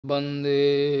वंदे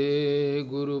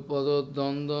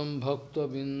गुरुपद्वंदं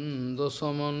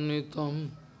भक्तबिंदसमन्वितं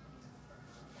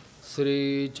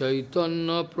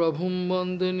श्रीचैतन्य प्रभुं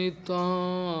वंदे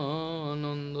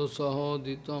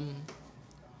नित्यानन्दसहोदितं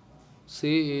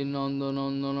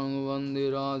श्रीनन्दनन्दनं वंदे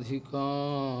राधिका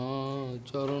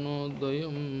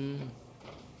चरणोदयं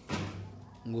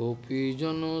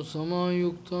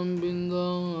गोपीजनसमायुक्तं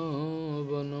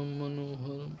बिन्दावनं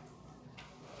मनोहरम्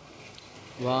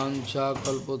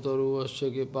वाञ्छाकल्पतरुश्च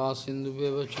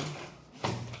कृपासिन्धुभ्यश्च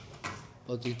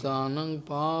पतितानां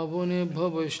पावनेभ्यो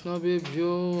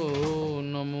वैष्णवेभ्यो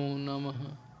नमो नमः।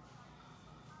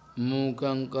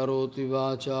 मूकं करोति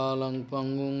वाचालं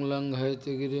पङ्गुं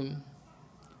लङ्घयति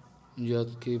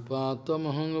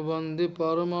यत्कृपातमहं वन्दे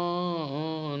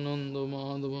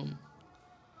परमानन्दमाधवं।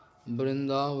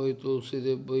 वृन्दावै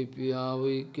तुलसीदेव वै पिया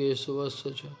वै केशवस्य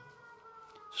च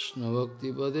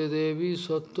कृष्णभक्तिपदे देवी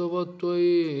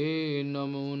सत्त्ववत्त्वयि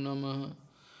नमो नमः।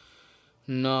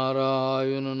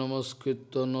 नारायण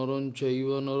नमस्कृत्य नरं चैव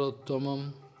नरोत्तमं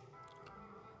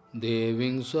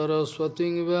देवीं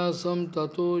सरस्वतीं व्यासं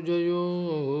ततो जयो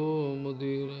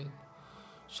मुदीरये।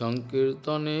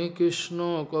 संकीर्तने कृष्ण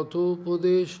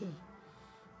कथोपदेश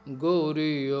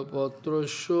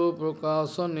गौरीयपत्रस्य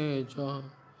प्रकाशने च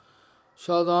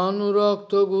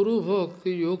सदानुरक्त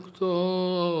गुरुभक्तियुक्तो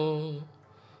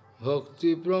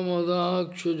भक्ति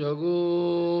प्रमदाक्ष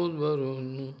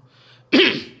जगोद्वरुन्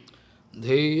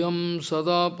ध्येयं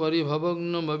सदा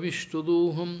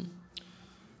परिभवग्नमविष्टदोहं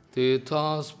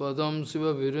तेथास्पदं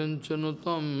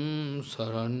शिवविरञ्चनुतं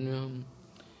शरण्यं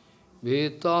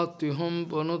वेत्तात्युहं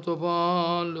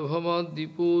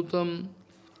पनुतपाल्भवद्दिपूतं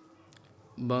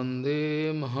वन्दे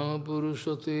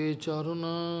महापुरुषते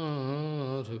चरणारविन्दं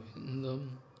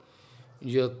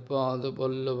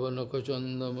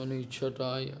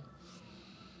यत्पादपल्लवनखचन्दमनिच्छटाय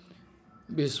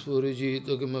विस्फुरिजित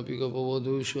किमपि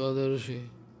गपवधू स्वदर्शि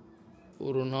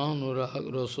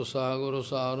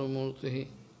पूर्णानुरागरससागरसारमूर्तिः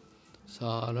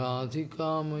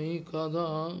साराधिका मयि कदा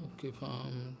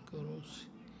कृपां करोसि।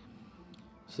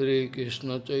 श्रीकृष्ण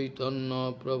चैतन्य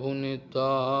प्रभु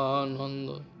नित्यानन्द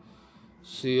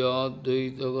श्री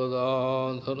अद्वैत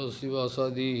गदाधर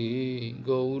शिवासादि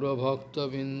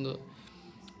गौरभक्तबिंद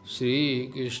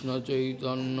श्रीकृष्ण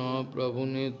चैतन्य प्रभु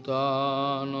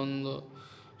नित्यानंद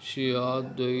श्री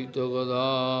अद्वैत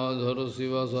गदाधर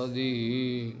शिवासादि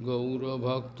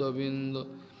गौरभक्तबिंद।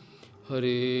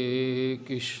 हरे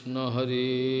कृष्ण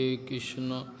कृष्ण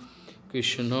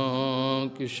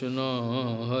कृष्ण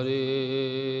हरे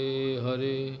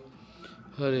हरे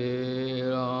हरे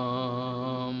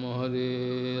राम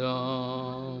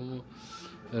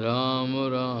राम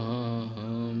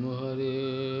राम हरे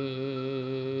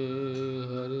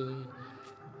हरे।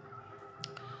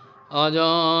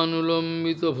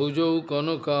 आजानुलंबित भुजौ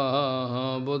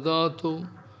कनकावदातो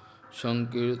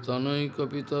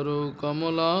संकीर्तनैकपितरो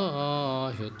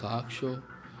कमलायताक्षो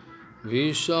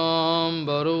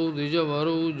विश्वाम्बरौ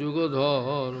द्विजवरौ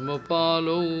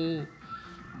जुगधर्मपालौ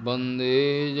वन्दे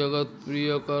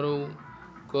जगत्प्रियकरौ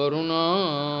करुणावतारौ।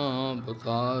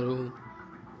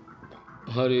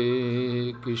 हरे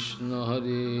कृष्ण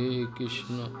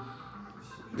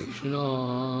कृष्ण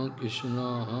कृष्ण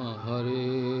हरे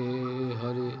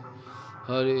हरे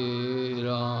हरे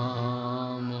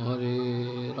राम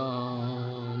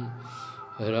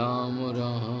राम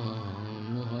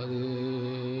राम हरे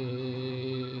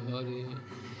हरे।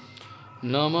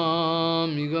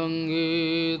 नमामि गंगे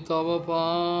तव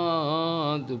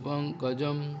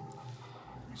पादपङ्कजं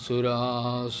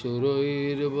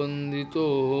सुरासुरैर्वन्दितो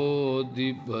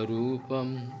दिव्यरूपं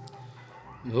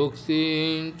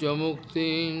भुक्तिं च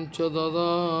मुक्तिं च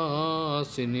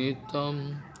ददासि नित्यं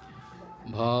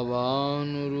भावानुरूपेण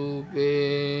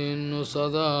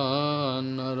सदा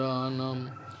नरानं।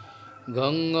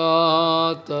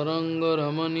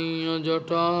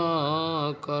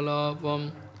 गंगातरङ्गरमणीयजटाकलापं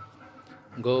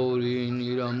गौरी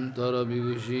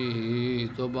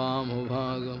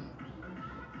निरन्तरविभूषितवामभागं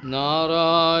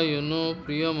नारायणो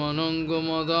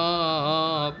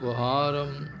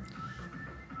प्रियमनङ्गमदापहारं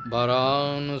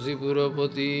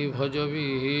वाराणसीपुरपति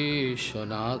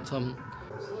भजवीशनाथं।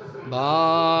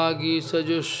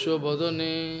 भागीसजस्व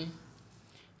वदने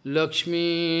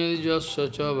लक्ष्मीर्यस्य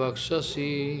च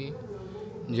वक्षसि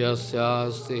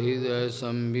यस्यास्ति हृदय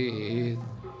संवित्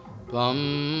त्वं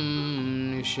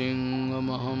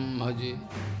नृसिंहमहं भजे।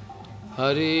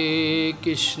 हरे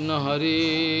कृष्ण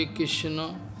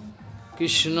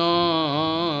कृष्ण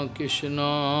कृष्ण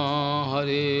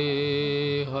हरे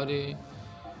हरे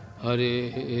हरे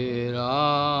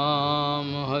राम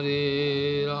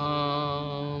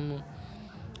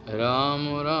राम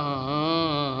राम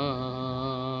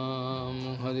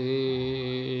हरे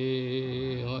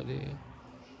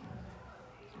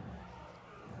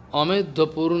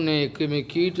Amedhapurne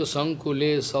kimikita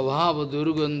sankule svabhava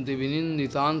durganti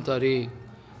vininditantare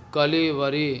kale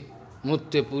vare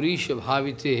mutte purisha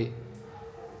bhavite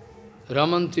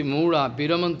ramanti mura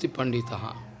viramanti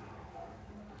panditaha.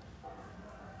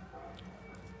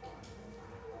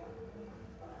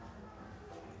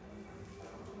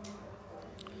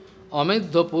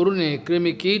 Amedhapurne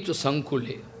krimikita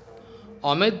sankule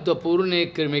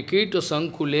Amedhapurne krimikita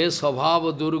sankule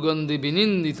svabhava durgandhi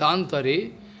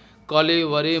vininditantare kale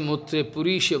vare mutre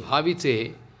purisha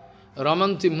bhavite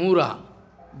ramanti mura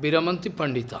viramanti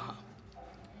panditaha.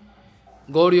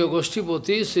 Gauriya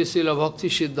Goshtipati, Srila Bhakti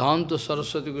Siddhanta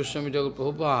Saraswati Goswami Jagat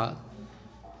Prabhupada,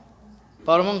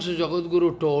 Paramahansa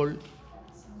Jagadguru told,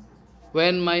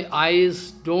 when my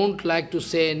eyes don't like to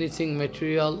say anything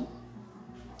material,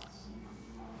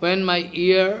 when my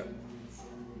ear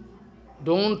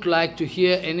don't like to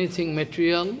hear anything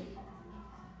material,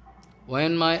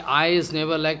 when my eyes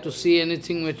never like to see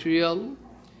anything material,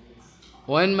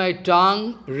 when my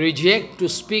tongue reject to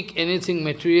speak anything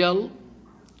material,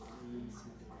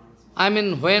 I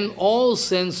mean when all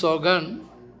sense organ,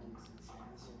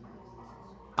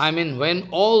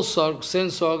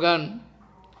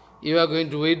 you are going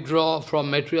to withdraw from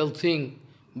material thing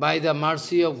by the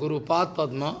mercy of Guru Pad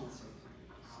Padma,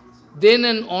 then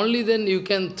and only then you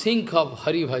can think of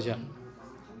Hari Bhajan,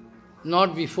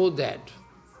 not before that.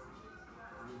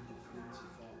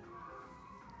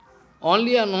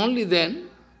 Only and only then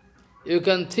you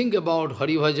can think about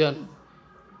Hari Bhajan.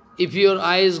 If your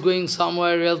eye is going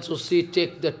somewhere else to see,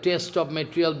 take the taste of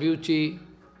material beauty,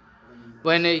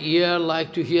 when a ear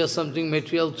like to hear something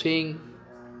material thing,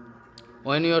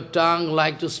 when your tongue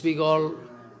like to speak all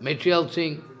material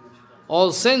thing,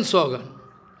 all sense organ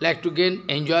like to gain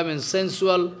enjoyment,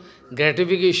 sensual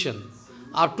gratification,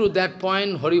 up to that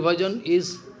point Hari Bhajan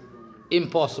is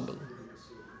impossible.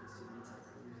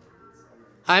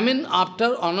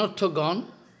 After Anartha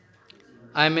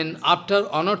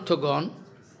gone,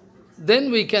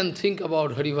 then we can think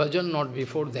about Hari Bhajan, not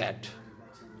before that.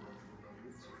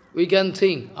 We can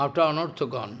think after Anartha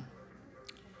gone.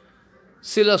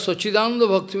 Srila Sachidananda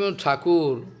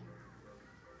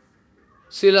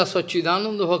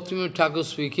Bhaktivinoda Thakur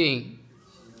speaking,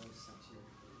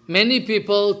 many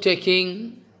people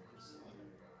taking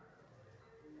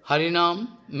Harinam,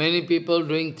 many people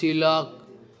doing tilak,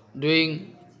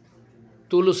 doing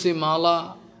Tulsi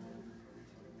Mala,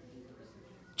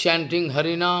 chanting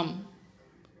Harinam,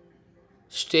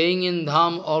 staying in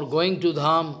Dham or going to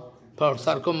Dham for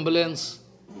circumambulance,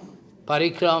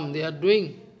 parikram, they are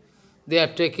doing. They are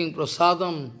taking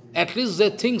prasadam. At least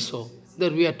they think so,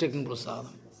 that we are taking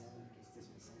prasadam.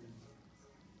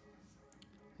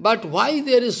 But why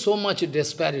there is so much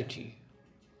disparity?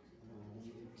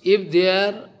 If they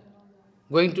are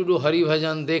going to do Hari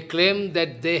Bhajan, they claim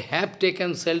that they have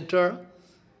taken shelter.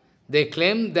 They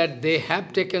claim that they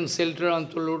have taken shelter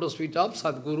onto lotus feet of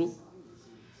Sadguru.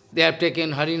 They have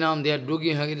taken Harinam, they are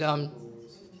doing Harinam,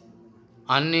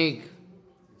 Annik.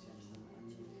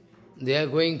 They are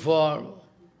going for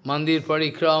Mandir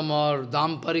Parikram or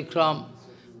Dham Parikram,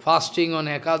 fasting on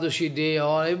Ekadashi day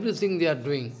or everything they are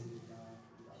doing.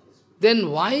 Then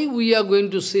why we are going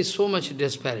to see so much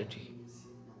disparity,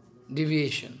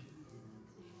 deviation?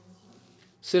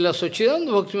 Srila Sachidananda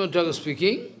Bhaktivinoda Thakur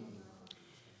speaking,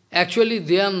 actually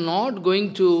they are not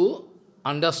going to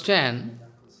understand,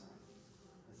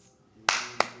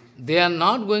 they are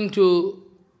not going to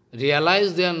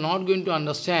realize, they are not going to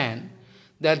understand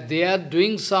that they are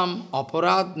doing some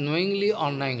aparadh knowingly or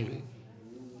unknowingly.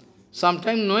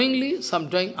 Sometimes knowingly,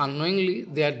 sometimes unknowingly,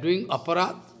 they are doing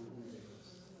aparadh.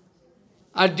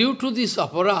 And due to this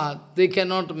aparadh, they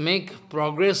cannot make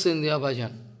progress in their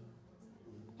bhajan.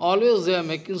 Always they are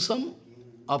making some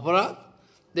aparadh,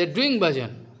 they are doing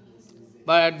bhajan.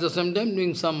 But at the same time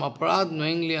doing some aparadh,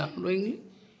 knowingly, unknowingly.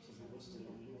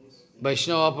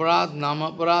 Vaishnava aparadh,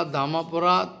 nama aparadh, dhamma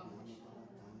aparadh.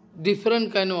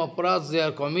 Different kind of aparadhs they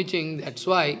are committing, that's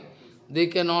why they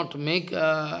cannot make,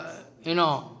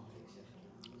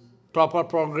 proper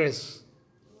progress.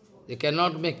 They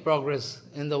cannot make progress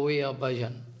in the way of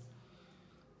bhajan.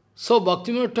 So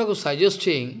Bhaktivinoda Thakur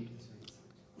suggesting,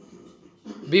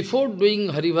 before doing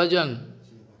Hari Bhajan,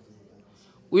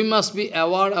 we must be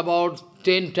aware about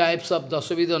 10 types of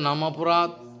Dasavidha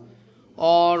Namaparad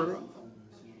or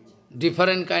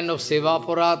different kind of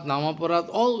Seva-parad, Namaparad,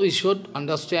 all we should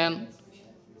understand.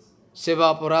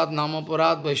 Seva-parad,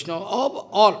 Namaparad, Vaishnava,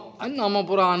 all. And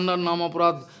Namaparad, under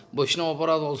Namaparad,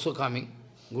 Vaishnava-parad also coming.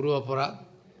 Guru-aparad,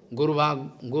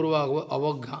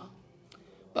 Guru-avagga.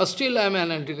 But still I am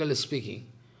analytically speaking.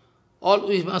 All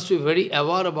we must be very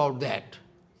aware about that.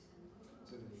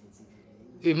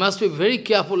 We must be very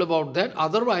careful about that,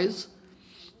 otherwise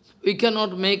we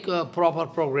cannot make a proper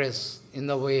progress in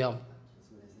the way of.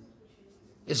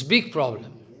 It's a big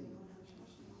problem.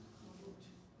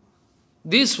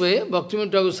 This way,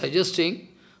 Bhaktivinoda Thakur is suggesting,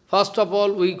 first of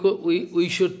all, we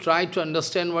should try to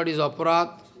understand what is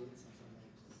aparad,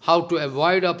 how to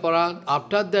avoid aparad.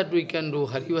 After that, we can do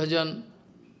Hari Bhajan.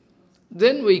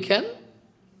 Then we can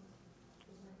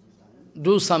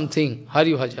do something,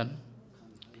 Hari Bhajan.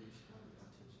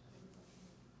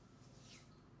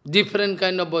 Different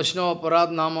kind of Vaishnava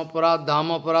aparad, Nama aparad,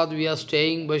 Dhamma aparad, we are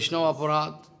staying, Vaishnava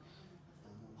aparad.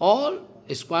 All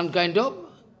is one kind of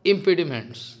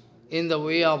impediments in the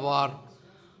way of our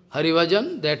Hari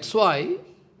Bhajan. That's why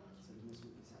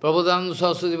Prabhupada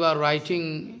Saraswati was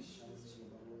writing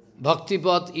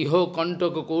Bhaktipat iho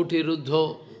kantaka koti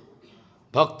ruddho,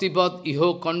 Bhaktipat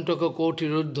iho kantaka koti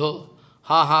ruddho,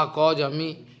 ha ha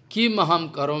kajami, ki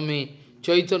maham karomi,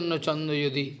 chaitanya chanda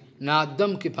yadi,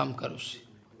 nadam kipam karosi.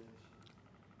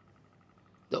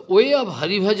 The way of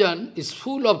Hari Bhajan is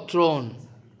full of throne.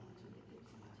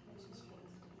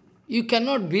 You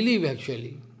cannot believe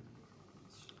actually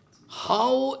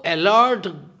how alert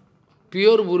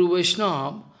pure Guru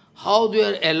Vaishnava, how they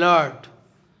are alert.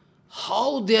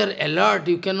 How they are alert,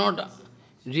 you cannot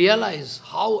realize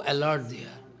how alert they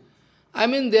are. I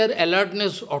mean, their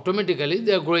alertness automatically,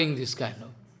 they are growing this kind of.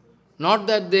 Not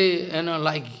that they,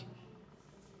 like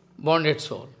bonded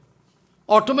soul.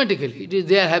 Automatically, it is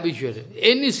they are habitual.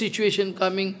 Any situation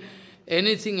coming,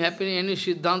 anything happening, any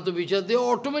Siddhanta Vichar, they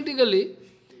automatically,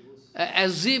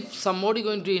 as if somebody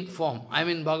going to inform. I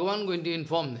mean, Bhagavan going to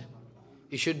inform them.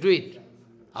 You should do it.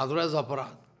 Otherwise,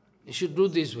 aparad. You should do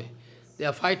this way. They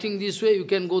are fighting this way, you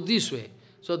can go this way.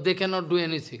 So they cannot do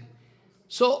anything.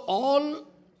 So all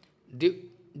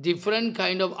different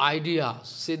kind of ideas,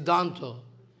 Siddhanta,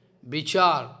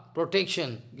 Vichar,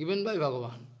 protection, given by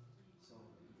Bhagavan.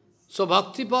 So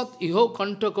Bhaktipat iho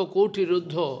kantaka koti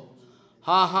ruddho,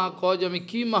 ha ha kajami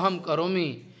ki maham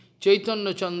karomi,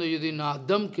 chaitanya chanda yudi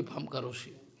nadam kipam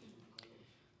karoshi.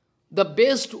 The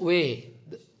best way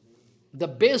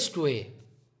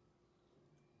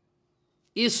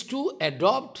is to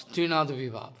adopt Trinada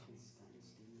Vibhav.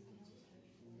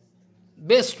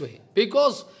 Best way.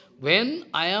 Because when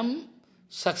I am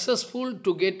successful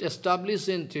to get established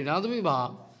in Trinada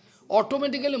Vibhav,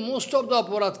 automatically most of the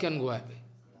aparat can go away.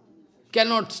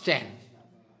 Cannot stand.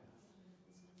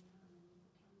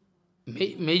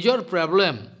 Major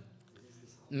problem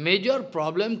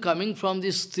coming from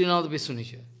this Trinada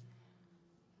Visunisha.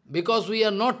 Because we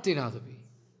are not Trinadavi.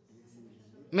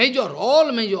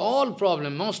 All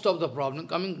problem, most of the problem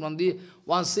coming from the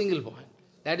one single point.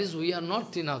 That is, we are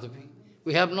not Trinadavi.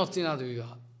 We have not Trinada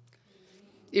Vibhav.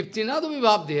 If Trinada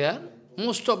Vibhav there,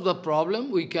 most of the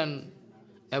problem we can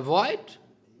avoid,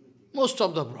 most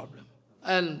of the problem.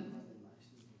 And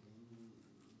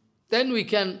then we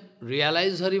can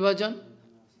realize Hari Bhajan.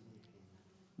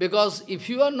 Because if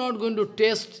you are not going to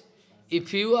taste,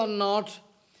 if you are not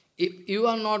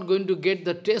going to get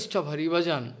the taste of Hari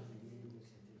Bhajan,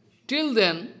 till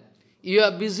then, you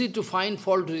are busy to find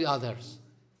fault with others.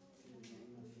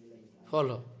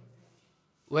 Follow.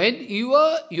 When you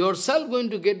are yourself going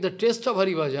to get the taste of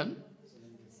Hari Bhajan,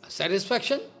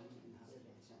 satisfaction,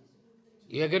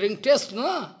 you are getting taste,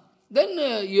 no? Then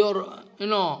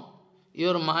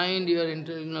your mind, your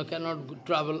intellect cannot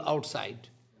travel outside.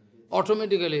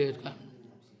 Automatically it can.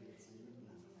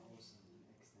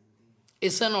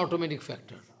 It's an automatic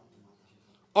factor.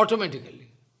 Automatically.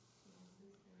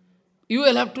 You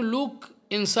will have to look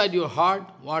inside your heart,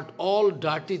 what all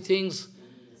dirty things,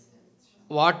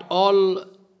 what all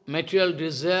material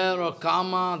desire or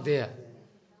karma there.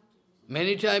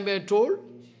 Many times I told,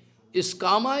 if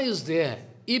karma is there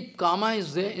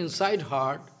inside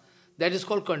heart, that is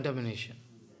called contamination.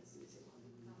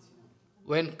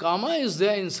 When karma is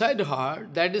there inside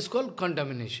heart, that is called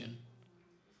contamination.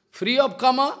 Free of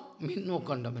karma means no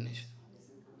contamination.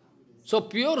 So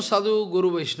pure sadhu,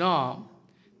 Guru Vaishnava,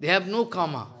 they have no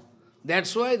karma.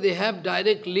 That's why they have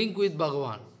direct link with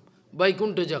Bhagavan,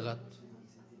 Vaikuntha Jagat.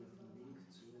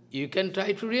 You can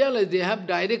try to realize they have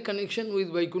direct connection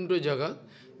with Vaikuntha Jagat.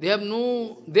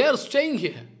 They are staying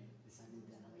here.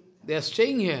 They are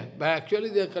staying here, but actually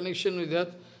their connection with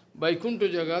that Vaikuntha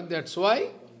Jagat, that's why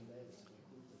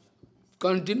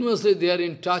continuously they are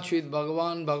in touch with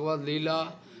Bhagavan, Bhagavad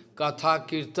Leela, Katha,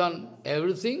 Kirtan,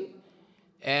 everything.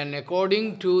 And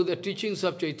according to the teachings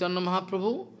of Chaitanya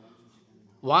Mahaprabhu,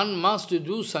 one must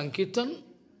do Sankirtan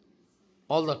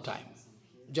all the time.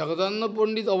 Jagadananda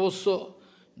Pandit also,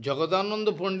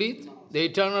 Jagadananda Pandit, the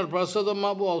eternal Prasad of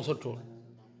Mahaprabhu also told.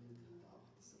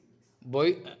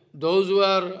 Those who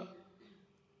are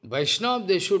Vaishnava,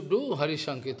 they should do Hari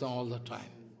Sankirtan all the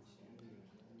time.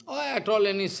 Or at all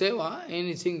any seva,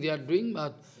 anything they are doing,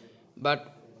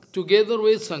 but together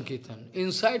with Sankirtan.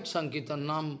 Inside Sankirtan,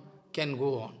 Nam can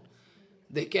go on.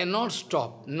 They cannot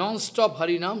stop. Non-stop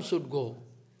Harinam should go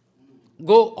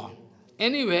on.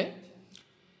 Anyway,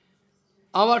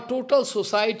 our total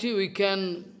society we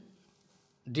can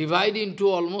divide into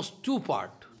almost two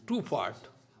part.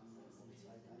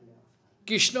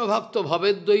 Krishna Bhakta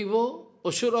Bhaved Daiva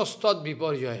Asurastad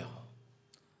Viparjaya.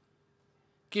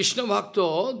 Krishna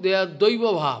Bhakta, they are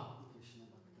Daiva Bhav.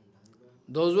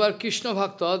 Those who are Krishna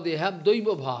Bhakta, they have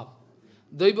Daiva Bhav.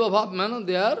 Daiva Bhav means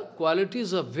their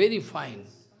qualities are very fine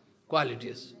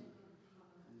qualities.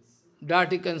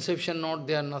 Dirty conception not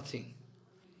there, nothing.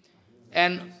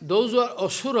 And those who are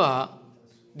Asura,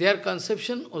 their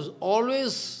conception was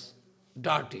always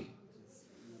dirty.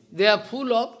 They are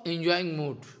full of enjoying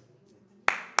mood.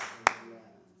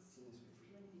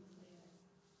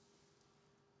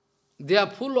 They are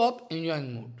full of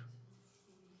enjoying mood.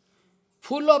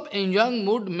 Full of enjoying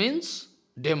mood means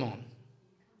demon.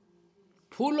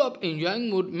 Full of enjoying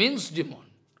mood means demon.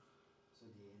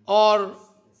 Or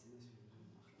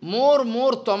more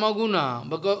tamaguna,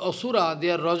 because asura, they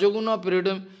are rajaguna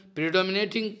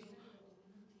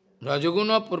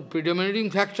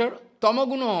predominating factor,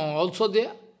 tamaguna also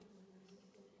there.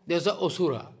 There's a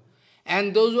asura.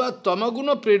 And those who are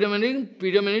tamaguna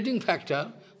predominating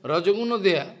factor, rajaguna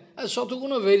there, and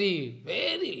sataguna very,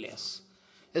 very less.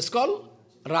 It's called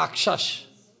rakshas.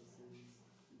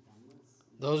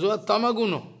 Those who are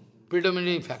tamaguna,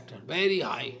 predominating factor, very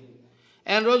high.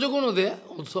 And rajaguna there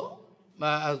also,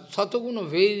 sataguna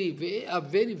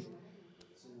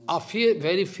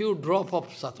very few drop of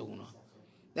sataguna.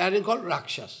 That is called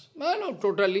rakshas. Well, no,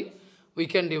 totally, we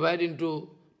can divide into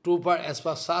two parts as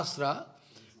per Shastra.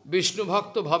 Vishnu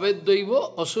Bhakta Bhavet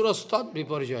Daiva Asurastat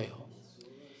Viparjaya.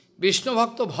 Vishnu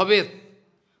Bhakta Bhavet.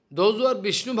 Those who are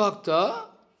Vishnu Bhakta,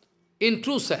 in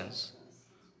true sense,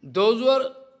 those who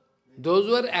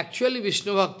are actually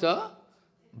Vishnu Bhakta,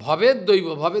 Bhavet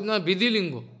Daiva, Bhavet na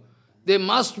Vidilingo, they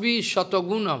must be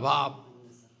Shataguna Bhav,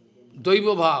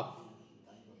 Daiva Bhav,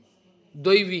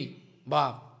 Daivi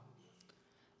Bhav.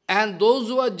 And those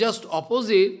who are just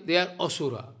opposite, they are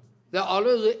Asura. They are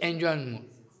always enjoying mood.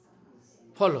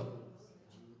 Follow.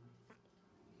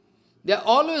 They are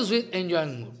always with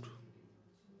enjoying mood.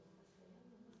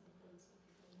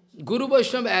 Guru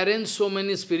Vaishnava arranged so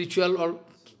many spiritual,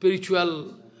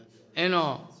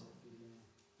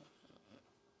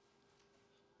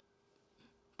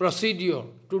 procedure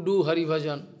to do Hari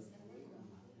Bhajan.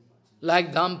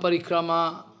 Like Dham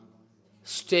Parikrama,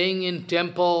 staying in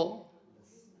temple,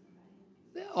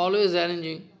 they are always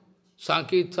arranging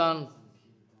Sankirtan,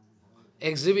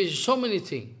 exhibition, so many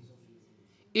things.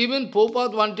 Even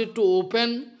Prabhupada wanted to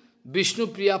open Vishnu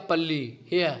Priya Palli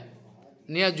here,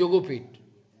 near Jogopit.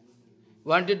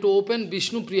 Wanted to open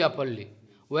Vishnu Priya Palli,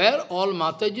 where all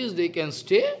Matajis, they can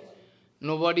stay,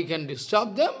 nobody can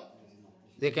disturb them,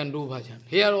 they can do bhajan.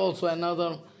 Here also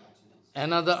another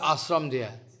ashram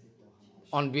there,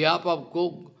 on behalf of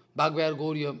Bhagavad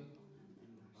Gauriya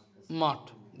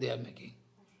Math, they are making.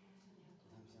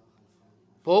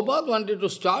 Prabhupada wanted to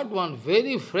start one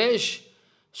very fresh,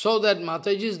 so that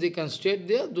Matajis, they can stay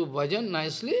there, do bhajan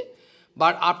nicely,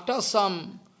 but after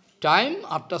some time,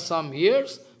 after some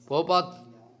years, Prabhupada,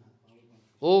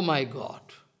 oh my God,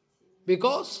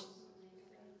 because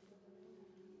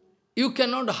you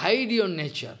cannot hide your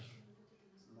nature.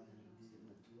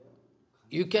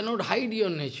 You cannot hide your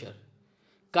nature.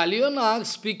 Kalyanag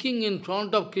speaking in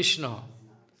front of Krishna.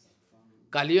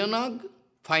 Kalyanag,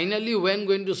 finally when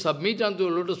going to submit unto the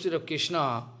lotus feet of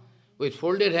Krishna, with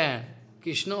folded hand,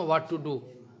 Krishna, what to do?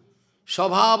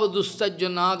 Svabhava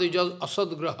dustajjanad ijas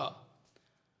asadgraha.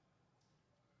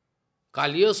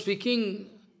 Kaliya speaking,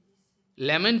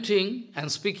 lamenting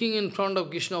and speaking in front of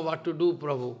Krishna, what to do,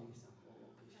 Prabhu?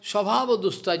 Svabhava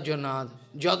dustajjanad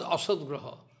jad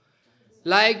asadgraha.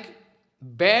 Like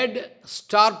bad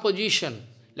star position,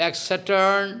 like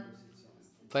Saturn,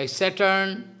 or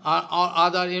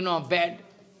other, bad,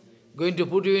 going to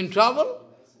put you in trouble.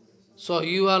 So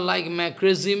you are like a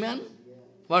crazy man.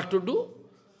 What to do?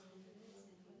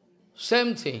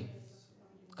 Same thing.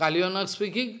 Kalyanag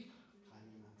speaking,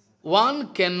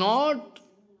 one cannot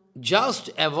just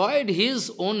avoid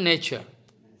his own nature.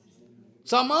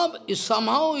 Somehow,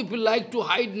 if you like to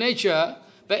hide nature,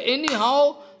 but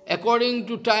anyhow, according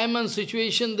to time and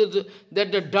situation,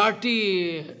 that the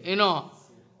dirty,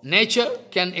 nature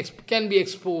can be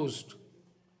exposed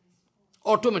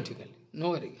automatically. No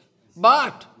worry.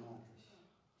 But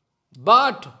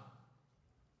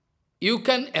you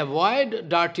can avoid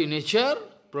dirty nature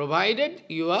provided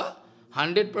you are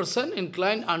 100%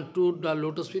 inclined unto the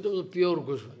lotus feet of the pure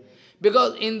Krishna.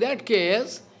 Because in that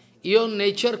case, your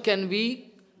nature can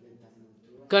be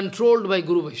controlled by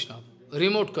Guru Vaishnava,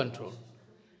 remote control,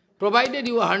 provided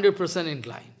you are 100%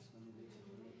 inclined.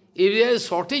 If there is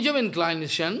shortage of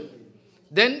inclination,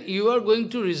 then you are going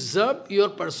to reserve your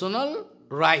personal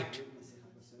right.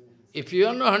 If you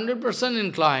are not 100%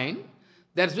 inclined,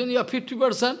 that's when you are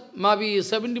 50%, maybe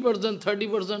 70%,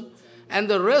 30%, and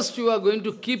the rest you are going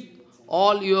to keep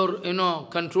all your,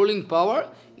 controlling power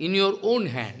in your own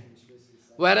hand.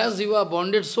 Whereas you are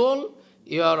bonded soul,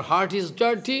 your heart is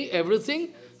dirty,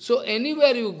 everything. So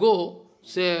anywhere you go,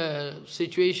 say,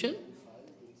 situation,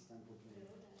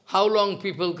 how long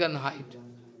people can hide?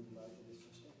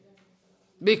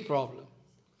 Big problem.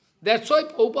 That's why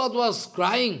Prabhupada was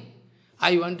crying.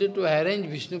 I wanted to arrange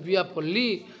Vishnupriya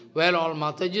Palli, where all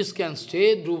Matajis can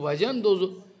stay, do bhajan,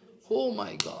 oh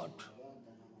my God.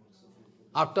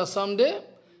 After some day,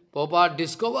 Prabhupada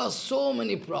discovers so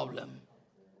many problems.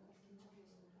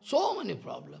 So many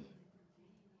problems.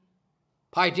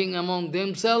 Fighting among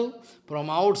themselves, from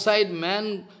outside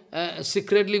man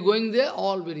secretly going there,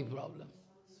 all very problem.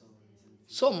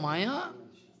 So Maya,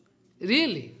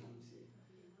 really,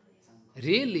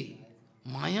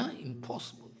 Maya,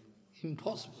 impossible,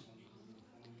 impossible.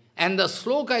 And the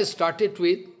sloka I started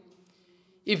with,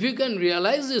 if you can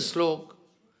realize this sloka,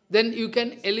 then you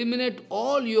can eliminate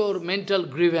all your mental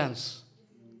grievance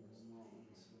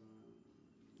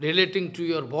relating to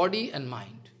your body and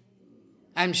mind.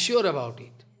 I am sure about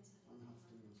it.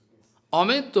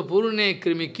 Amitya purne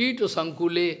krimikito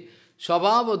sankule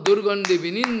svabhava durgande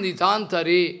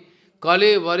vininditantare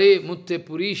kale vare mutte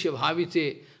purisha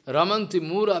bhavite ramanti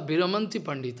mura viramanti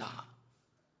panditaha.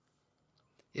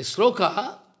 A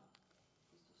sloka,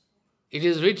 it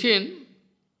is written,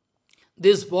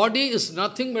 this body is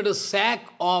nothing but a sack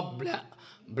of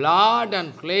blood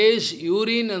and flesh,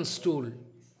 urine and stool.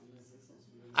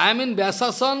 I am in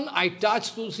Vyasasan, I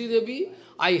touch Tulsi Devi,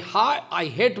 I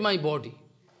hate my body.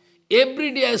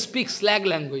 Every day I speak slag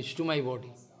language to my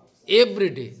body. Every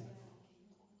day.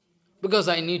 Because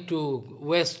I need to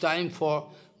waste time for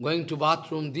going to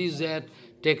bathroom, this, that,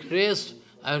 take rest,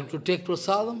 I have to take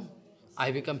prasadam.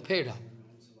 I become fed up.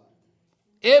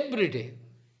 Every day.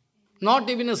 Not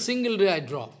even a single day I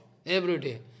drop. Every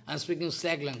day I am speaking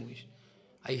slag language.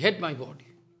 I hate my body.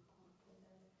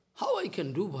 How I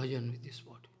can do bhajan with this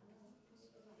body?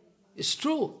 It's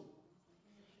true.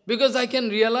 Because I can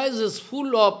realize it's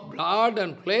full of blood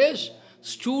and flesh,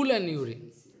 stool and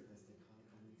urine.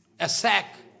 A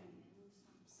sack.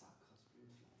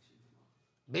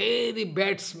 Very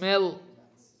bad smell.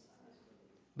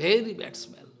 Very bad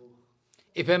smell.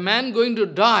 If a man going to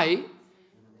die,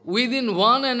 within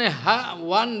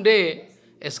 1 day,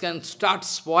 it can start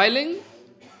spoiling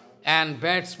and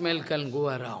bad smell can go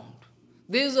around.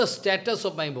 This is the status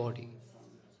of my body.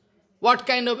 What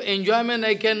kind of enjoyment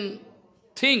I can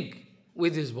think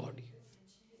with this body?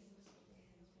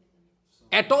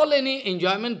 At all any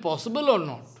enjoyment possible or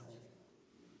not?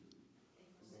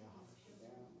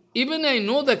 Even I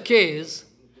know the case,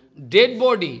 dead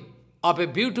body of a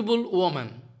beautiful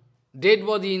woman, dead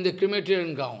body in the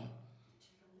crematorium gown.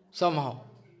 Somehow,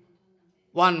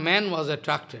 one man was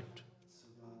attracted.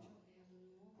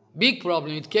 Big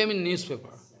problem, it came in newspaper.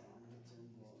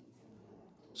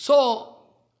 So,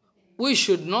 we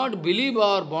should not believe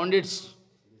our bondage.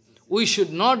 We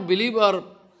should not believe our,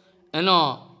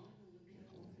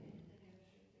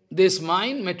 this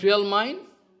mind, material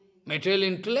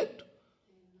intellect.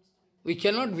 We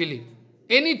cannot believe.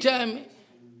 Anytime,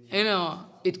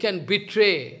 it can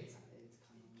betray.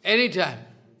 Anytime,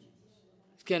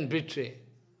 it can betray.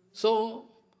 So,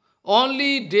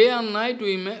 only day and night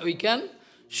we can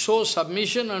show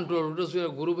submission unto the lotus feet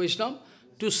of Guru Vaishnava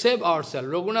to save ourselves.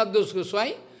 Raghunath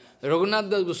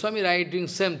Das Goswami writing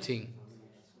same thing.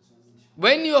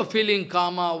 When you are feeling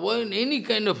karma, when any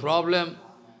kind of problem,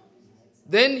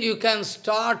 then you can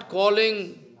start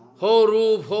calling, Ho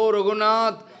Rup, Ho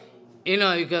Raghunath,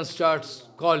 you can start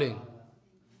calling.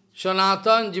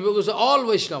 Sanatan, Jiva Goswami, all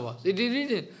Vaishnavas. It is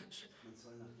written.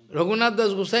 Raghunath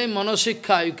Das Goswami,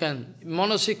 Manosikha, you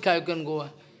can go,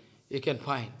 you can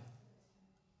find.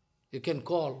 You can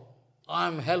call. I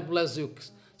am helpless, you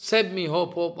save me, Ho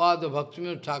Prabhupada,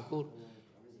 Bhaktivinoda Thakur.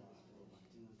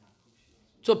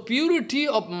 So purity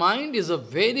of mind is a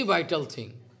very vital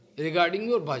thing regarding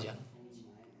your bhajan.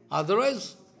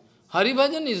 Otherwise, Hari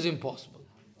bhajan is impossible.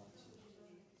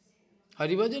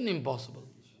 Hari bhajan impossible.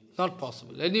 Not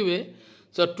possible. Anyway,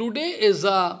 so today is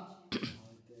a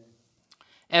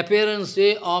appearance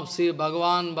day of Sri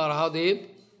Bhagavan Varaha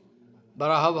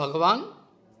Bhagavan.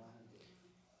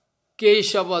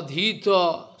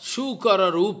 Keshavadhita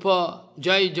Sukara Rupa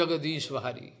Jai Jagadish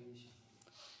Hari.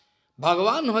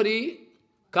 Bhagavan Hari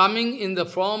coming in the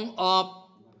form of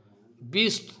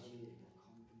beast,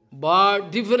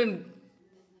 bird, different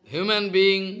human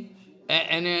being,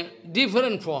 and a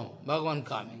different form, Bhagavan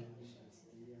coming.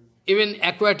 Even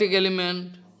aquatic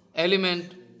element,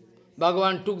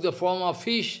 Bhagavan took the form of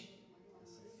fish.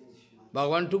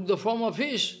 Bhagavan took the form of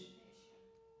fish.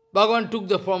 Bhagavan took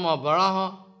the form of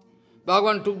Varaha.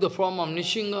 Bhagavan took the form of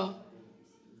Nishinga.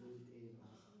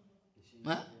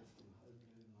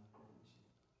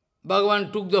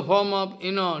 Bhagavan took the form of,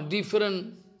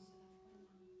 different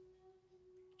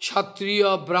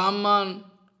Kshatriya, Brahman,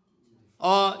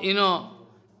 or,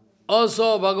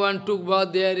 also Bhagavan took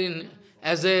birth there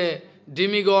as a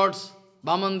demigods.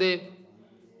 Vamandev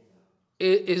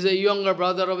is a younger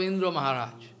brother of Indra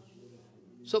Maharaj.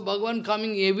 So Bhagavan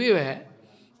coming everywhere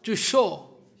to show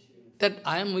that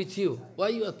I am with you. Why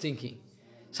you are thinking?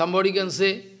 Somebody can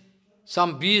say,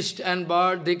 some beast and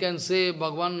bird, they can say,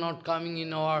 Bhagavan not coming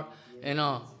in our,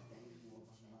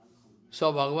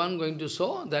 So Bhagavan going to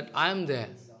show that I am there,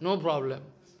 no problem.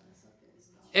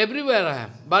 Everywhere I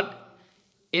am. But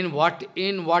in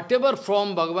whatever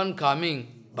form Bhagavan coming,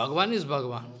 Bhagavan is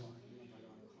Bhagavan.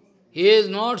 He is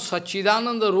not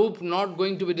Satchidananda Roop, not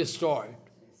going to be destroyed.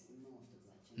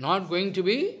 Not going to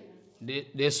be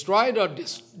destroyed or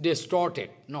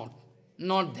distorted. Not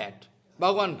that.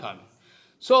 Bhagavan coming.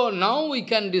 So now we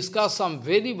can discuss some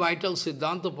very vital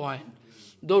Siddhanta point.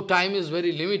 Though time is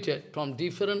very limited, from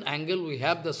different angle we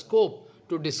have the scope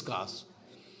to discuss.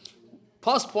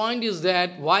 First point is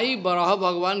that why Varaha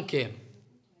Bhagavan came?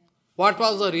 What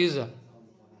was the reason?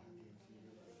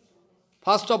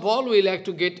 First of all, we like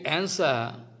to get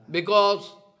answer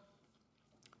because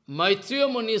Maitreya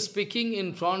Muni is speaking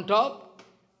in front of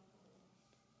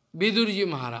Vidurji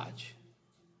Maharaj.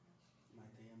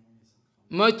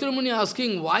 Maitreya Muni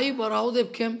asking why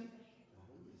Varahadev came.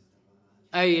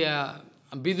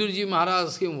 Vidurji Maharaj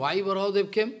asking why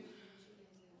Varahadev came.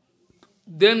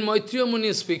 Then Maitreya Muni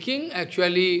is speaking,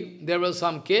 actually there was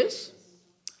some case.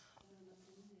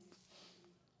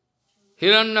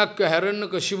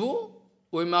 Hiranyakashipu,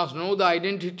 we must know the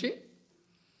identity.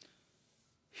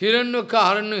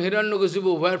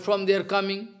 Hiranyakashipu, where from they are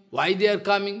coming, why they are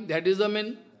coming, that is the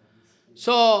main.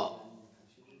 So,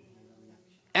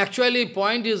 actually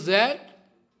point is that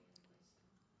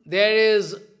there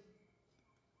is,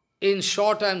 in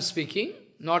short I am speaking,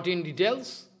 not in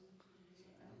details,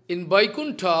 in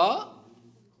Vaikuntha,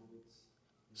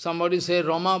 somebody say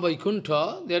Rama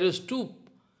Vaikuntha, there is two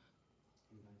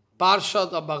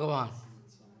Parshad of Bhagavan,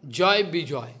 Joy,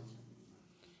 Bijoy.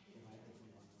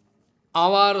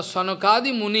 Our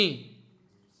Sanakadi Muni,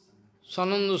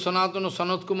 Sanandu, Sanatana,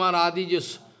 Sanat Kumar, Adi,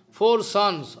 just 4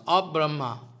 sons of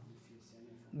Brahma,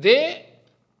 they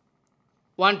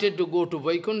wanted to go to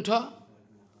Vaikuntha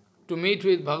to meet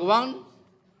with Bhagavan,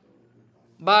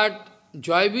 but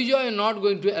Joy Vijay is not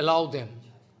going to allow them.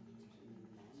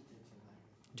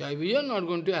 Joy Vijay is not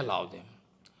going to allow them.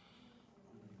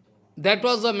 That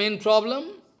was the main problem,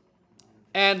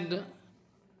 and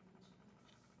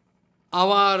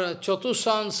our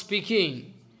Chatushan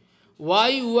speaking, why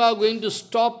you are going to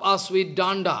stop us with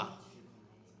danda?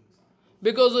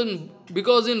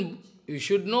 Because you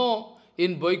should know,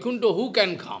 in Vaikuntha who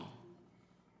can come?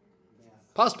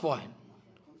 First point.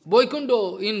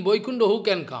 In Vaikuntha who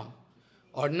can come?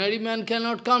 Ordinary man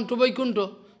cannot come to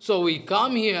Vaikuntha. So we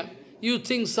come here, you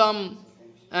think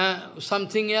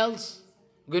something else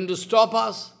going to stop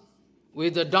us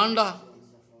with the danda?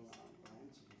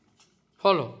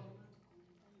 Follow.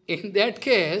 In that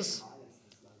case,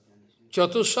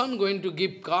 Chatushan going to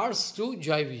give cards to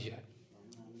Jai Vijay.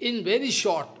 In very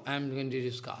short, I am going to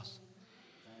discuss.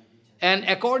 And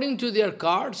according to their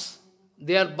cards,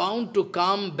 they are bound to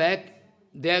come back.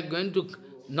 They are going to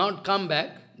not come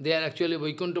back. They are actually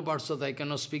Vaikuntha Parsad, I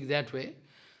cannot speak that way.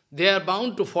 They are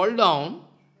bound to fall down.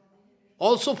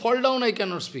 Also fall down I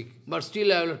cannot speak, but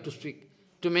still I will have to speak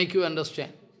to make you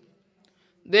understand.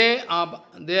 They are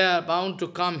bound to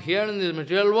come here in this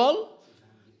material world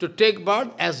to take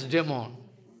birth as demon.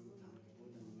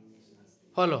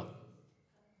 Follow.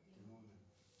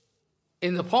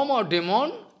 In the form of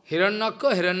demon,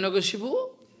 Hiranyaka,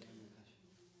 Hiranyakashipu,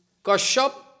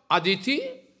 Kashyap, Aditi,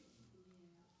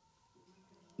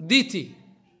 Diti,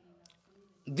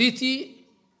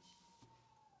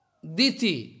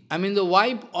 I mean the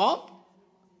wife of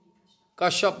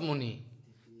Kashyap Muni.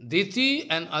 Diti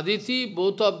and Aditi,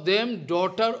 both of them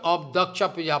daughter of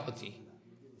Daksha Prajapati.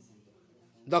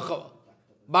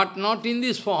 But not in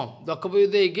this form. Daksha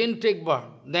Prajapati again take birth.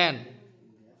 Then,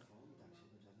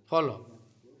 follow.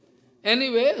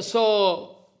 Anyway,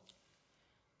 so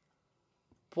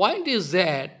point is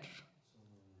that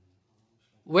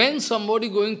when somebody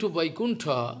going to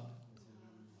Vaikuntha,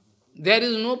 there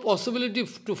is no possibility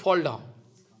to fall down.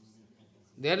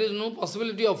 There is no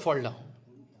possibility of fall down.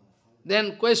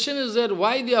 Then question is that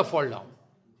why they are fall down?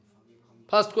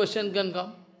 First question can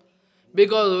come.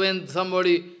 Because when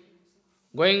somebody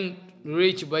going to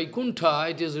reach Vaikuntha,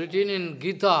 it is written in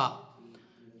Gita,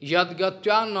 Yad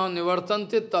gatya na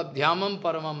nivartante tadhyamam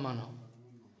paramam manam.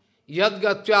 Yad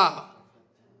gatya,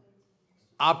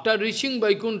 after reaching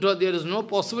Vaikuntha, there is no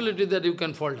possibility that you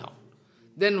can fall down.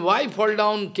 Then why fall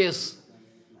down case?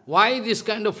 Why this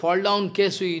kind of fall down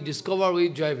case we discover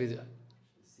with Jaya Vidya?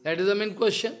 That is the main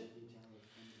question.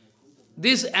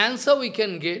 This answer we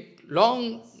can get,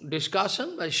 long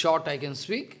discussion, but short I can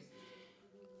speak.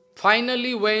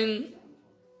 Finally when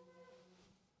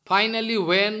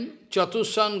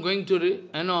Chatushan going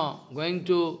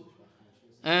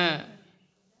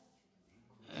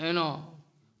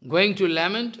to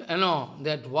lament,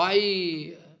 that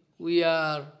why we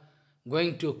are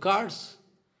going to curse,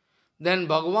 then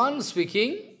Bhagavan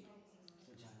speaking,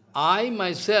 I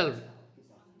myself,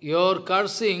 your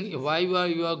cursing, why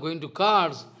you are going to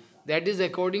curse, that is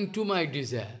according to my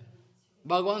desire.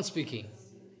 Bhagavan speaking.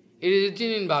 It is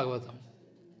written in Bhagavatam.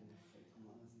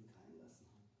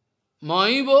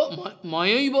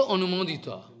 Mayaiva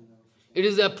anumodita. It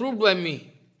is approved by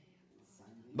me.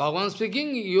 Bhagavan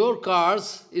speaking, your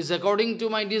curse is according to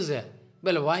my desire.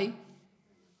 Well, why?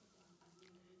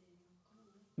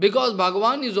 Because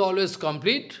Bhagavan is always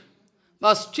complete,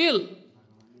 but still,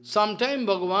 sometimes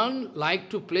Bhagavan like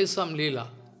to play some lila.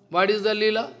 What is the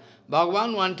lila?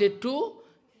 Bhagavan wanted to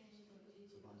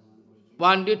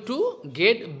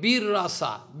get bir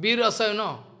rasa. Bir rasa, you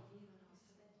know?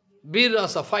 Bir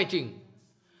rasa, fighting.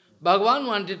 Bhagavan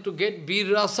wanted to get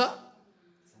bir rasa.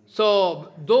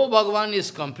 So, though Bhagavan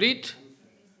is complete,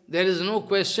 there is no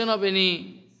question of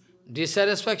any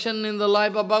dissatisfaction in the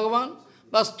life of Bhagavan,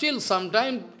 but still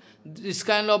sometimes this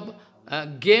kind of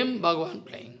game Bhagavan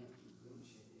playing.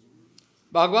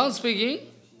 Bhagavan speaking,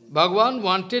 Bhagavan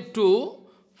wanted to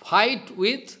fight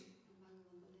with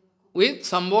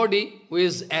somebody who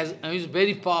is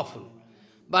very powerful.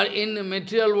 But in the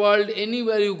material world,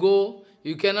 anywhere you go,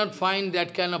 you cannot find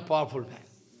that kind of powerful man.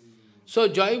 So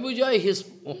Jai Vijay, his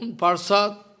own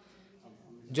parsad,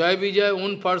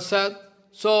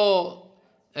 so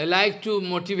I like to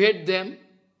motivate them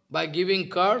by giving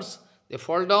cards. They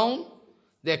fall down,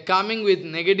 they are coming with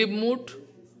negative mood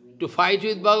to fight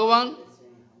with Bhagavan.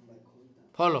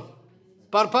 Follow.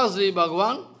 Purposely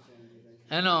Bhagavan,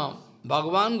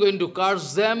 Bhagavan going to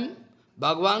curse them,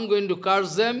 Bhagavan going to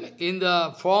curse them in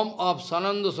the form of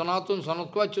Sananda, Sanatana,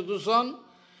 Sanatva, Chatushan.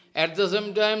 At the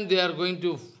same time, they are going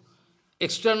to,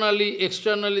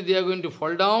 externally they are going to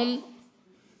fall down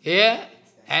here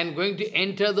and going to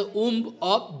enter the womb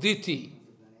of Diti.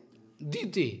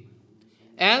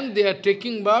 And they are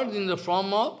taking birth in the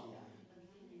form of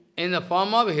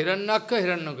Hiranyaka,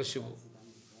 Hiranyakashipu.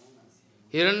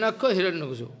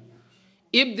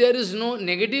 If there is no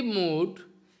negative mood,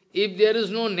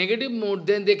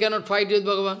 then they cannot fight with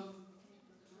Bhagavan.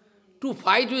 To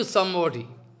fight with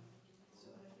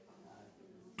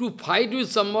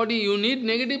somebody, you need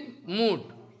negative mood.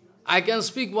 I can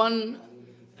speak one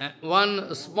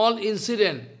small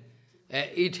incident.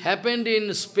 It happened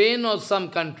in Spain or some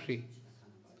country.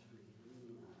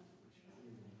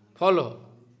 Follow.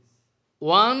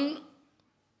 One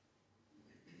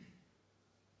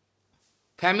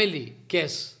family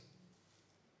case.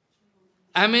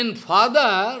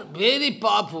 Father, very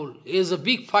powerful, is a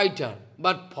big fighter.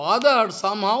 But father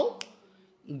somehow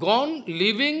gone,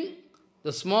 leaving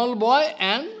the small boy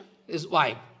and his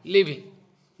wife,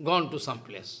 gone to some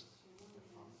place.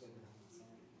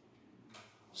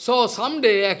 So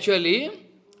someday actually,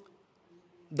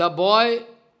 the boy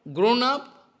grown up,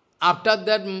 after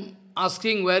that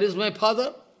asking, where is my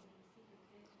father?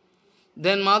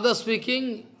 Then mother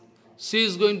speaking, he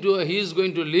is going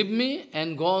to leave me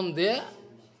and go on there.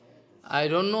 I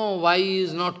don't know why he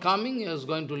is not coming, he is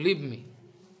going to leave me.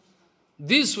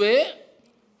 This way,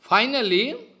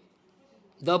 finally,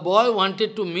 the boy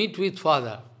wanted to meet with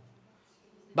father,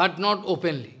 but not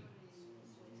openly.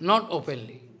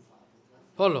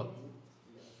 Follow.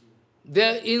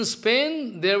 There in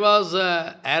Spain, there was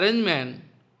an arrangement,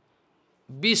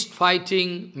 beast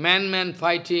fighting, man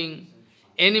fighting,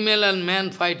 animal and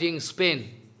man fighting, Spain.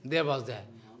 There was that.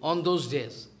 On those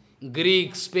days,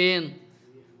 Greek, Spain,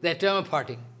 that time of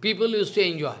fighting. People used to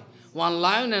enjoy. One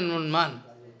lion and one man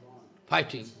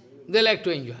fighting. They like to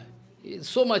enjoy.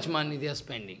 So much money they are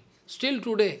spending. Still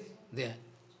today, there.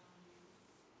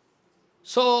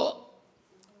 So,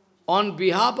 on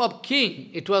behalf of king,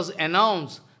 it was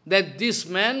announced that this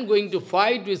man going to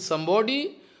fight with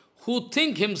somebody who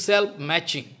think himself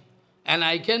matching, and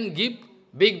I can give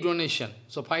big donation.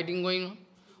 So fighting going on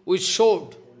with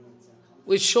sword,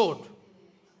 with sword.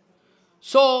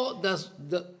 So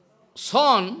the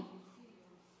son,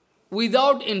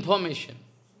 without information,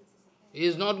 he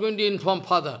is not going to inform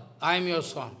father, I am your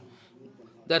son.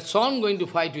 That son going to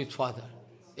fight with father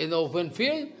in the open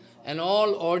field, and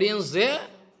all audience there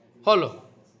follow.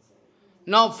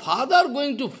 Now father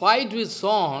going to fight with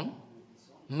son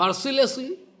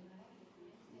mercilessly,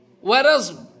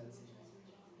 whereas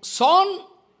son,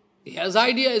 he has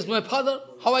idea, is my father,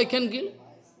 how I can kill?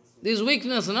 This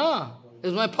weakness, no,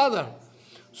 is my father.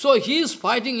 So he is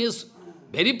fighting, he is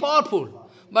very powerful,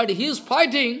 but he is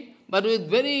fighting, but with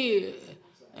very,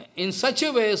 in such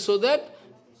a way, so that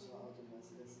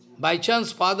by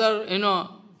chance father, I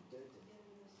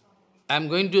am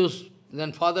going to,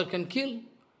 then father can kill.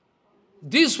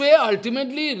 This way,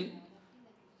 ultimately,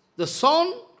 the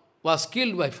son was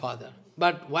killed by father.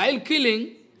 But while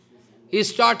killing, he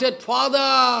started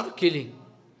father killing.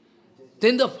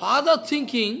 Then the father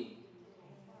thinking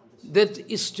that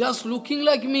it's just looking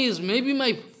like me, is maybe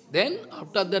my... Then,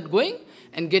 after that going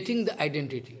and getting the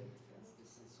identity.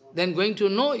 Then going to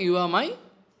know, you are my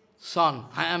son,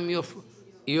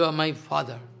 you are my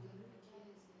father.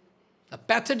 A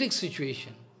pathetic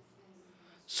situation.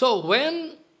 So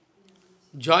when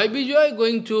Joy Vijay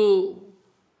going to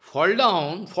fall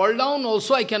down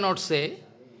also I cannot say,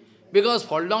 because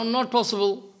fall down not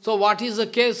possible. So what is the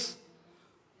case?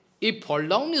 If fall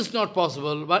down is not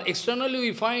possible, but externally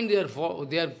we find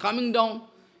they are coming down,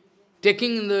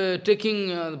 taking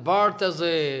birth as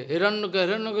a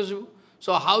Hiranyakashipu.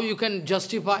 So how you can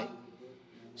justify?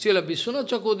 Srila Vishwanath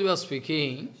Chakravarti was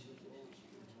speaking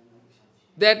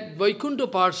that Vaikuntha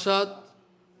Parshad,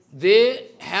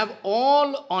 they have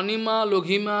all Anima,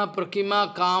 Loghima,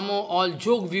 Prakima, Kamo, all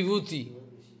Jog Vibhuti.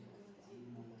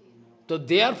 So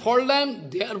their fall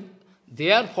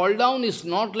down is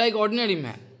not like ordinary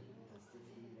man.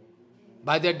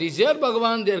 By their desire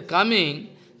Bhagavan, they are coming,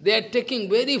 they are taking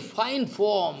very fine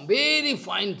form, very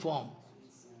fine form.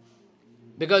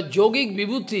 Because yogic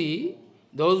vibhuti,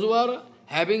 those who are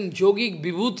having yogic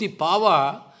vibhuti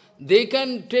power, they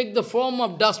can take the form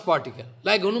of dust particle,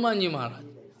 like Hanumanji Maharaj.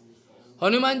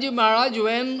 Hanumanji Maharaj,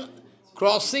 when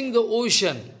crossing the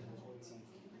ocean,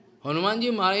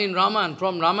 Hanumanji Maharaj in Ramayana,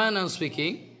 from Ramayana I am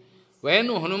speaking, when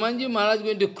Hanumanji Maharaj is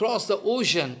going to cross the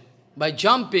ocean by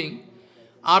jumping,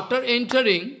 after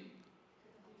entering,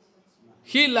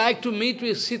 he liked to meet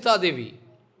with Sita Devi.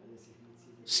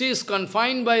 She is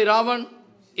confined by Ravan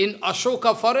in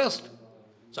Ashoka forest.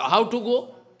 So how to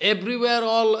go? Everywhere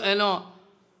all,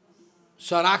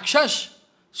 so Rakshas.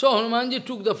 So Hanumanji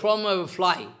took the form of a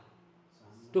fly.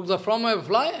 Took the form of a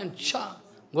fly and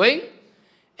going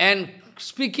and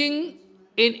speaking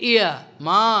in ear,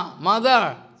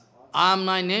 Mother,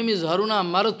 my name is Haruna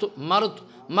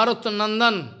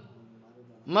Marutnandan.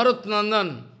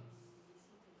 Marutnandan.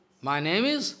 My name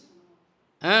is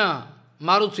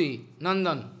Maruti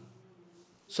Nandan.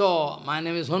 So, my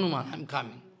name is Hanuman, I am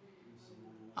coming.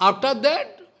 After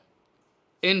that,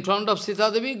 in front of Sita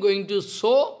Devi, going to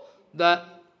show the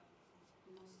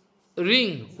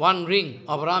ring, one ring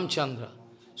of Ramchandra.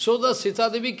 So that Sita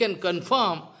Devi can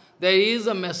confirm that he is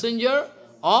a messenger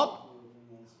of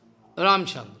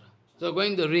Ramchandra. So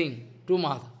going the ring to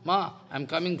Mother. Ma, I am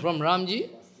coming from Ramji,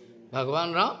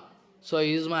 Bhagavan Ram, so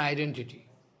he is my identity.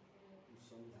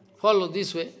 Follow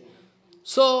this way.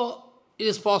 So, it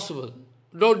is possible.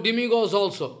 Though demigods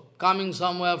also, coming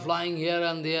somewhere, flying here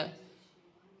and there,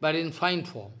 but in fine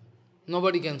form.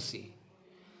 Nobody can see.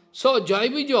 So, Joy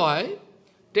Vijay,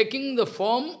 taking the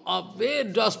form of a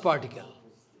dust particle,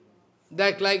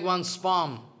 that like one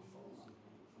sperm,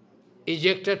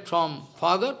 ejected from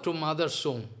father to mother's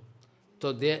womb.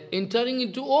 So, they are entering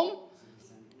into womb,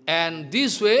 and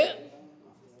this way,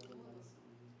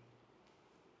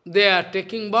 they are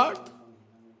taking birth.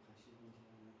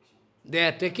 They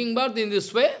are taking birth in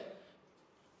this way.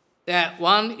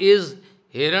 One is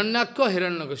Hiranyakha,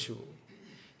 Hiranyakashipu.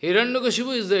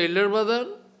 Hiranyakashipu is the elder brother.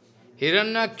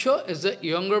 Hiranyakha is the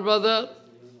younger brother.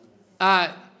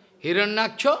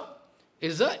 Hiranyakha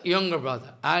is the younger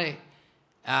brother.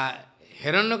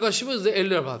 Hiranyakashipu is the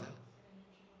elder brother.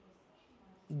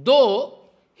 Though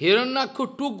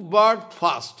Hiranyakha took birth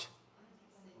first.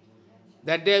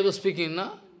 That day I was speaking,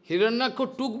 na?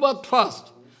 Hiranyakha took birth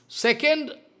first.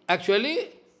 Second, actually,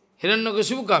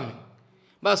 Hiranyakashipu coming.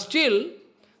 But still,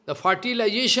 the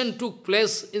fertilization took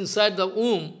place inside the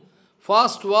womb.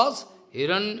 First was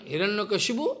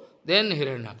Hiranyakashipu, then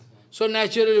Hiranyakha. So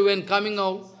naturally when coming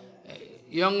out,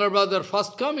 younger brother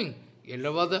first coming,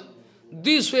 elder brother.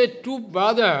 This way two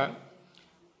brothers,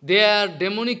 they are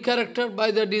demonic character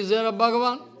by the desire of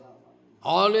Bhagavan.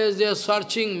 Always they are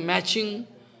searching, matching,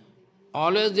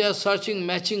 always they are searching,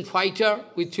 matching fighter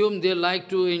with whom they like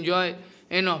to enjoy,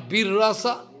 bir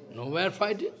rasa, nowhere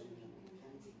fighting.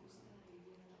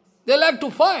 They like to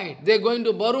fight. They are going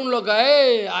to Varun Loka,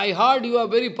 hey, I heard you are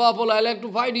very powerful, I like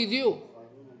to fight with you.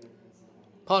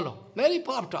 Follow. Very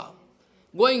puffed up.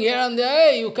 Going here and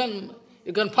there, hey, you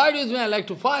can fight with me, I like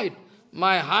to fight.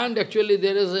 My hand actually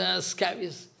there is a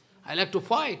scabies. I like to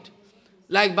fight.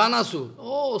 Like Banasur.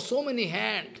 Oh, so many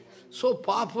hands. So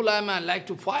powerful I am, I like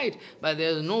to fight. But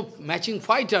there is no matching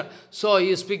fighter. So he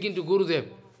is speaking to Gurudev.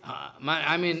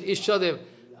 Ishtadev,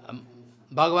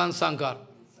 Bhagavan Shankar.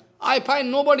 I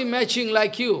find nobody matching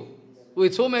like you,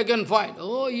 with whom I can fight.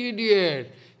 Oh,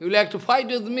 idiot. You like to fight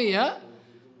with me, huh?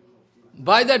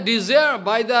 By the desire,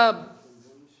 by the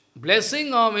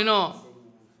blessing of,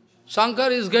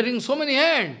 Shankar is getting so many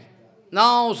hands.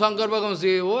 Now Shankar Bhagavan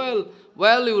says,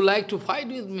 well, you like to fight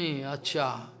with me,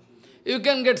 acha. You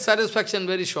can get satisfaction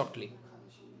very shortly.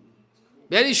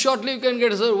 Very shortly you can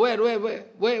get,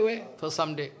 wait, for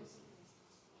some day.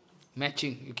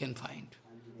 Matching you can find.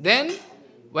 Then,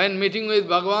 when meeting with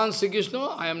Bhagavan Sri Krishna,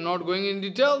 I am not going in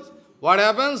details. What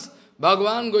happens?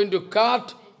 Bhagavan going to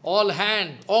cut all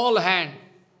hand,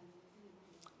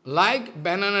 like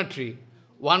banana tree.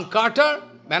 One cutter,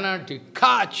 banana tree,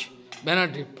 catch,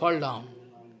 banana tree, fall down.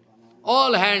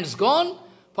 All hands gone.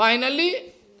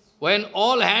 Finally, when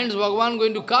all hands Bhagavan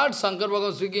going to cut, Shankar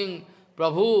Bhagavan speaking,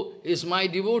 Prabhu is my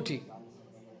devotee.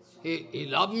 He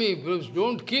loves me, please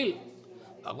don't kill.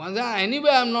 Bhagavan said, anyway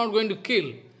I am not going to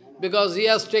kill, because he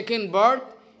has taken birth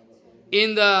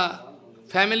in the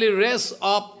family race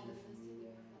of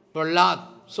Prahlad.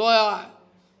 So I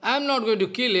am not going to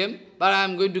kill him, but I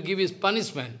am going to give his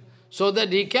punishment, so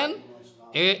that he can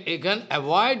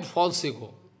avoid false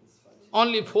ego.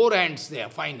 Only 4 hands there,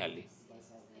 finally.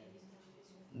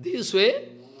 This way,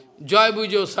 Joy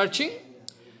Bujo searching.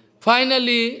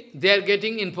 Finally, they are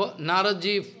getting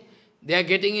Naradji, they are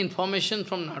getting information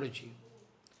from Naradji.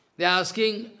 They are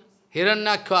asking,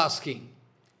 Hiranyakha asking,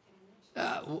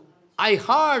 I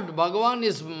heard Bhagavan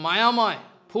is Mayamaya,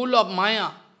 full of Maya,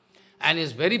 and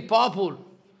is very powerful.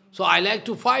 So I like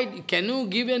to fight. Can you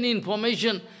give any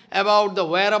information about the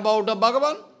whereabouts of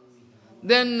Bhagavan?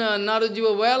 Then Naradji,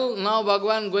 well, now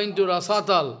Bhagavan going to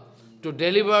Rasatal to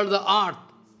deliver the earth.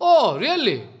 Oh,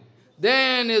 really?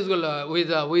 Then he is with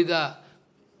a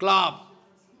club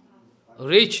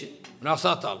reach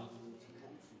Rasatal.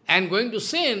 And going to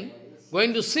see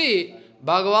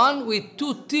Bhagavan with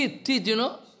 2 teeth,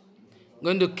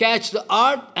 going to catch the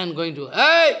earth and going to,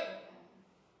 hey,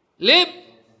 leap.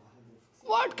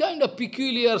 What kind of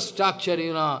peculiar structure,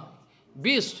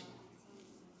 beast,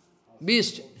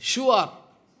 sure,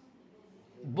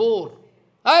 boar,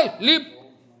 hey, leap.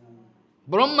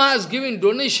 Brahma has given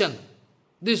donation.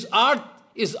 This earth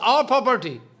is our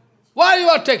property. Why you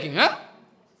are taking, huh?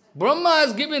 Brahma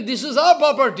has given, this is our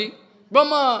property.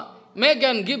 Brahma make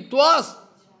and give to us.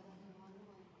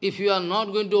 If you are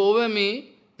not going to obey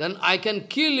me, then I can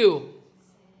kill you.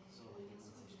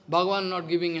 Bhagavan not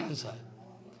giving answer.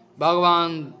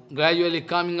 Bhagavan gradually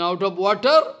coming out of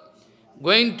water,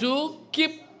 going to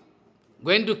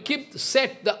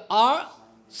set the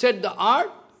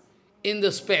earth in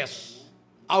the space,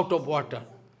 out of water.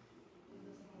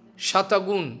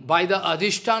 Shatagun, by the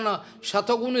adhisthana,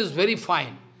 Shatagun is very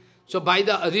fine. So by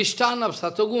the adhisthana of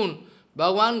Shatagun,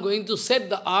 Bhagavan going to set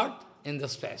the earth in the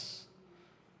space.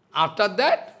 After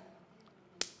that,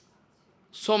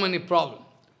 so many problems.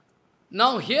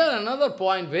 Now here another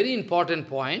point, very important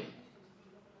point.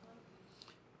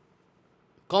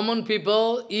 Common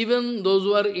people, even those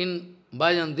who are in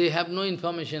bhajan, they have no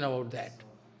information about that.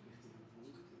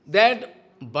 That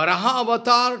Varaha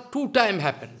avatar 2 times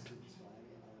happened.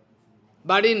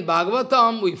 But in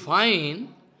Bhagavatam we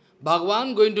find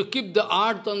Bhagavan going to keep the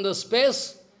earth on the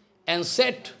space and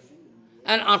set,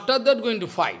 and after that going to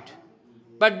fight.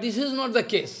 But this is not the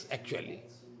case, actually.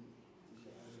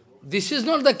 This is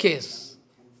not the case.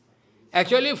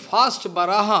 Actually, first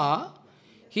Varaha,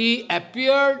 he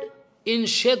appeared in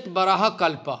Shet Varaha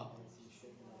Kalpa.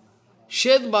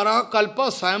 Shet Varaha Kalpa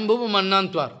Swayambhuva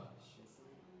Mannantvar.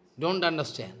 Don't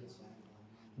understand.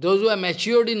 Those who are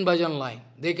matured in bhajan line,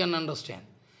 they can understand.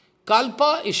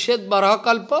 Kalpa is Shet Varaha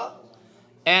Kalpa,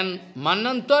 and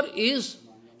Mannantar is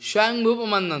Swayambhuva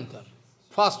Mannantar,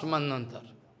 first Mannantar.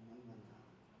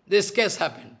 This case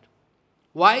happened.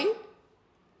 Why?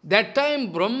 That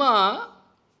time Brahma,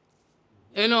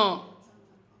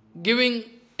 giving,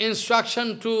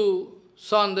 instruction to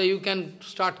son that you can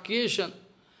start creation.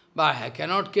 But I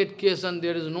cannot get creation,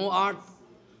 there is no earth.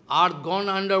 Earth gone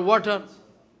under water.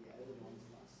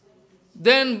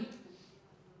 Then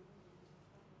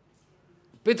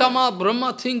Pitama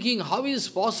Brahma thinking, how is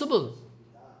possible?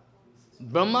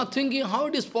 Brahma thinking, how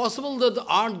it is possible that the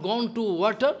earth gone to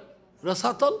water,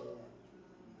 Rasatal?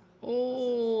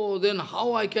 Oh, then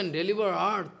how I can deliver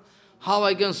earth? How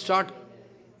I can start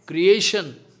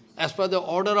creation as per the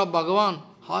order of Bhagavan?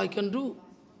 How I can do?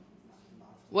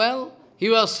 Well, he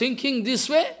was thinking this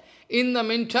way. In the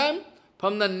meantime,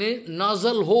 from the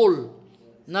nasal hole,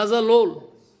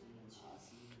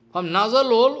 from nasal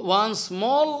hole, one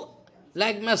small,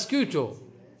 like mosquito,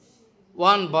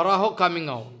 one Varaha coming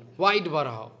out, white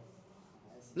Varaha,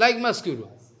 like mosquito.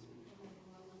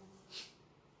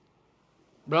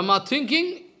 Brahma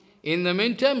thinking, in the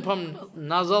meantime, from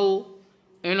nasal,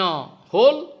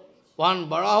 hole, one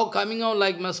Varaha coming out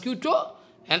like mosquito,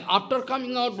 and after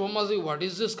coming out, Brahma says, what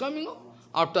is this coming out?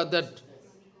 After that,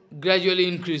 gradually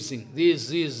increasing,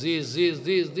 this,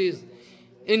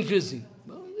 increasing.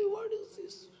 What is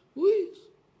this? Who is?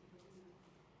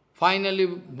 Finally,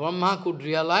 Brahma could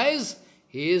realize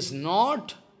he is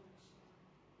not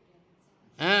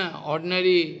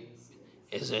ordinary,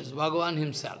 is Bhagavan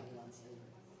himself.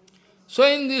 So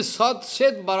in this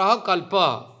Shet Varaha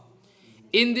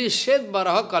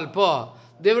Kalpa,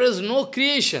 there is no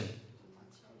creation.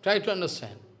 Try to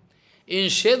understand. In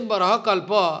Shet Varaha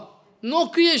Kalpa, no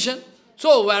creation.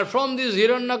 So where from this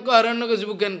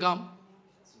Hiranyakashipu can come?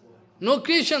 No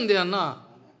creation there, na?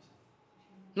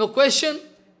 No question.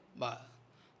 But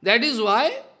that is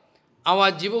why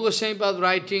our Jiva Goswami was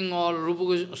writing or Rupa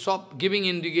Goswami stop giving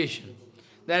indication.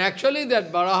 That actually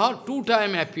that Varaha two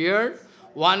times appeared.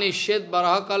 One is Shet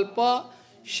Varaha Kalpa,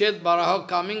 Shet Varaha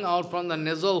coming out from the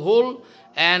nasal hole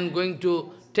and going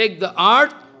to take the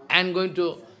earth and going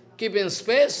to keep in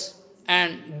space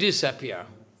and disappear.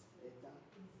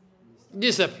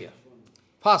 Disappear.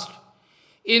 First,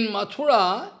 in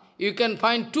Mathura, you can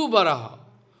find two Varaha.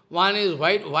 One is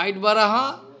white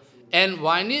Varaha and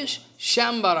one is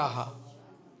Shyam Varaha.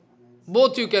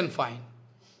 Both you can find.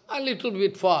 A little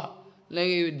bit far, like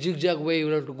a zigzag way you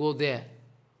have to go there.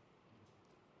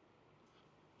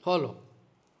 Follow.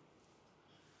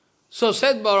 So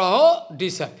Shet Varaha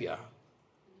disappear.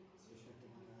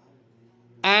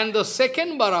 And the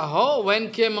second Varaha,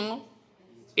 when came out,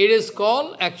 it is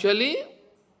called actually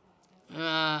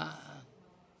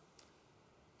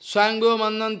Swayambhava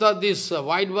Manantar, this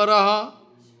white Varaha,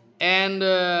 and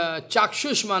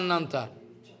Chakshush Manantar.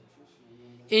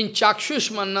 In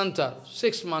Chakshush Manantar,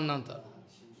 sixth Manantar,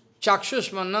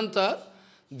 Chakshush Manantar,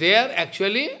 there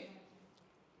actually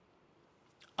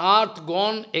earth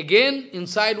gone again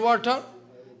inside water.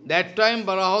 That time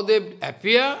Varahadev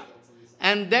appear,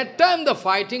 and that time the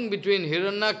fighting between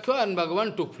Hiranyaksha and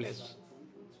Bhagavan took place.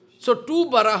 So two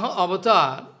Varaha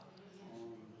avatar,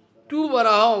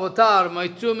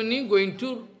 Maitreya Muni going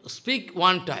to speak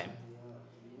one time.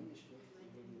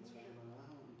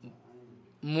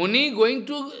 Muni going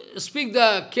to speak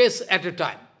the case at a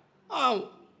time.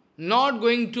 Not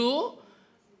going to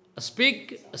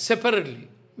speak separately.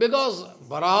 Because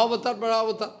Varaha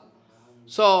avatar.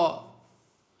 So,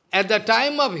 at the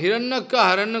time of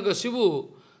Hiranyakashipu,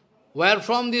 where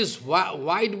from this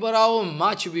white Varaha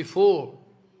much before,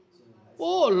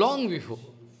 long before.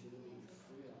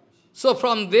 So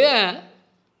from there,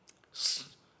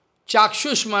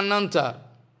 Chakshush Manantar,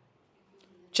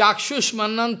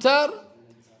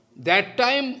 that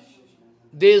time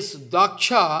this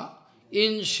Daksha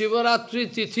in Shivaratri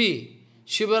Tithi,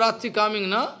 Shivaratri coming,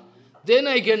 na? Then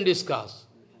I can discuss.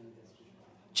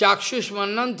 Chakshush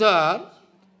Manantar,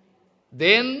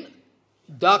 then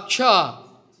Daksha,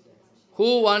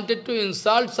 who wanted to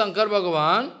insult Shankar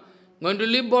Bhagavan, going to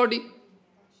leave body.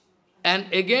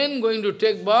 And again going to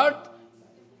take birth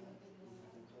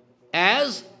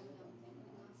as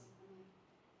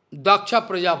Daksha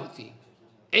Prajapati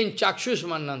in Chakshush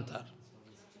Manantar.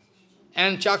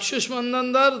 And Chakshush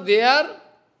Manantar, they are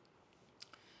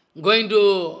going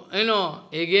to,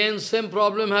 again same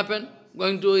problem happen,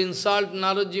 going to insult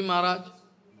Naradji Maharaj.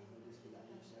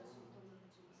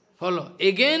 Follow.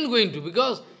 Again going to,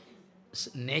 because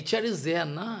nature is there,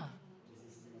 na?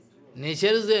 Nature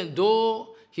is there, though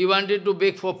he wanted to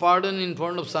beg for pardon in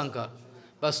front of Shankar.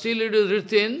 But still it is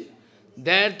written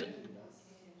that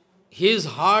his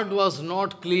heart was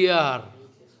not clear.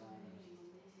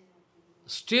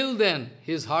 Still then,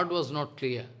 his heart was not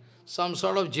clear. Some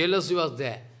sort of jealousy was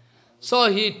there. So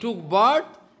he took birth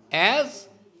as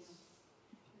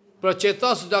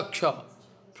Prachetas Daksha.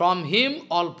 From him,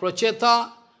 all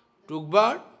Pracheta took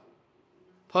birth.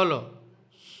 Follow.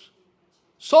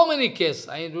 So many cases,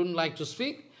 I don't like to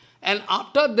speak. And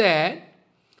after that,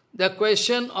 the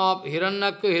question of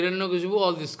Hiranyaka, Hiranyakashipu,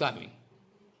 all this coming.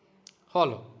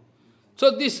 Follow.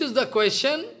 So this is the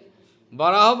question.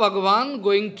 Varaha Bhagavan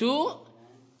going to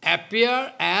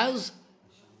appear as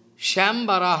Shyam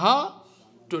Varaha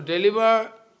to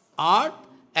deliver earth,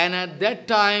 and at that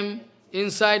time,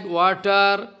 inside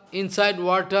water,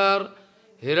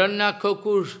 Hiranyaka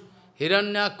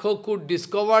could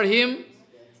discover him,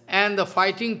 and the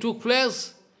fighting took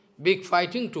place, big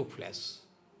fighting took place.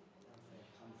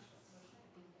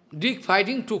 Big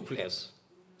fighting took place.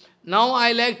 Now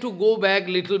I like to go back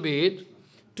little bit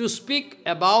to speak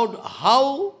about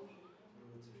how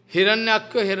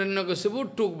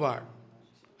Hiranyakashipu took birth.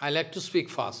 I like to speak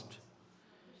fast.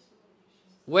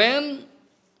 When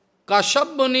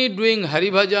Kashyap Muni doing Hari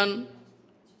Bhajan,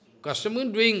 Kashyap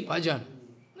Muni doing bhajan,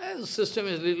 the system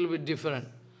is a little bit different.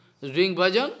 He's doing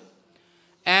bhajan,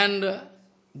 and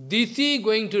Diti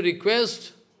going to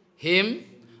request him,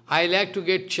 I like to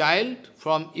get child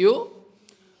from you.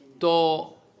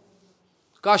 So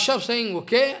Kashyap saying,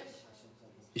 okay,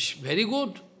 it's very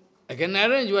good, I can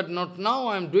arrange, but not now,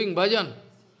 I am doing bhajan.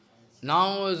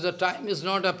 Now is the time is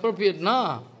not appropriate,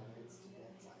 na.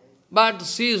 But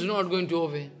she is not going to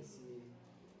obey.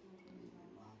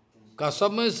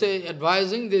 Kashyap is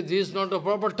advising that this is not a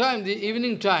proper time, the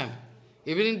evening time.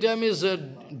 Evening time is a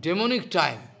demonic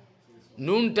time.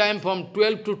 Noon time from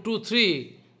 12 to 2,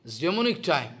 3 is demonic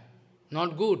time.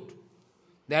 Not good.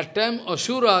 That time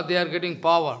Asura, they are getting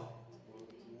power.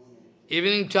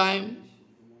 Evening time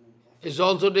is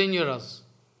also dangerous.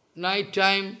 Night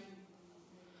time.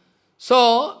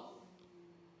 So,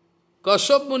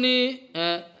 Kashyap Muni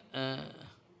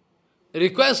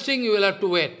requesting you will have to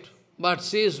wait. But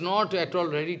she is not at all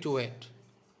ready to wait.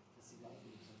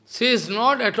 She is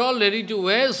not at all ready to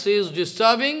wait. She is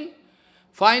disturbing.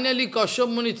 Finally, Kashyap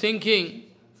Muni thinking,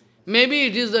 maybe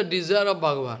it is the desire of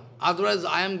Bhagavan. Otherwise,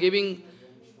 I am giving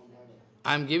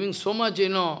so much,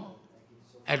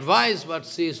 advice, but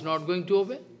she is not going to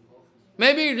obey.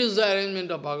 Maybe it is the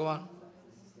arrangement of Bhagavan.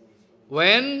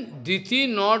 When Diti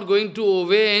not going to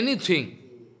obey anything,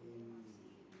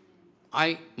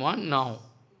 I want now.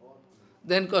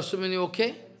 Then Kashyap Muni,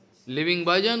 okay, living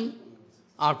bhajan.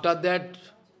 After that,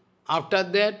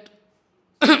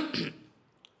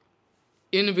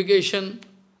 unification.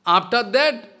 After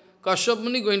that, Kashyap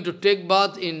Muni going to take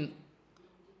bath in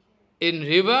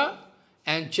river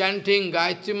and chanting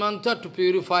Gayatri Mantra to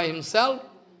purify himself.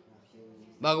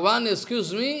 Bhagavan,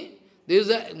 excuse me,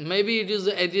 maybe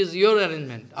it is your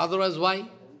arrangement. Otherwise, why?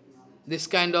 This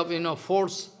kind of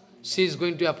force she is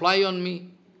going to apply on me.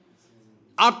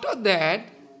 After that,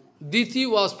 Diti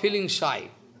was feeling shy.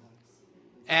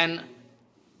 And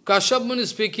Kashyap Muni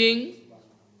speaking,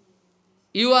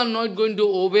 you are not going to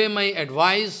obey my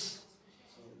advice.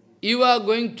 You are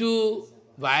going to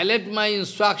violate my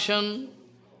instruction.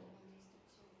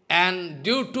 And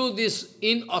due to this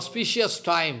inauspicious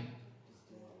time,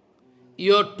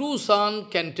 your two sons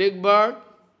can take birth,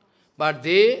 but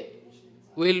they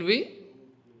will be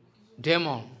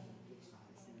demon.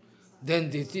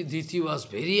 Then Diti was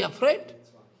very afraid.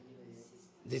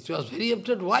 Diti was very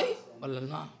afraid. Why?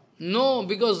 Well, no,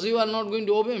 because you are not going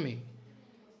to obey me.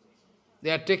 They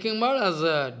are taking birth as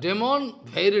a demon,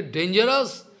 very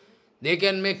dangerous. They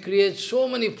can create so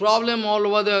many problems all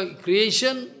over the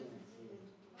creation.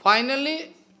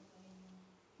 Finally,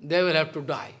 they will have to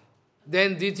die.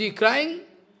 Then Diti crying,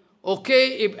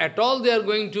 okay, if at all they are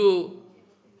going to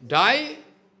die,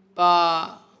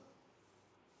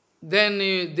 then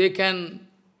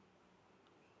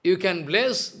you can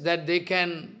bless that they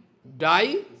can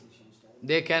die,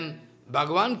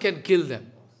 Bhagavan can kill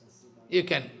them. You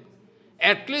can.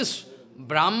 At least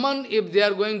Brahman, if they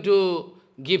are going to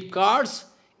give cards,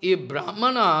 if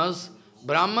Brahman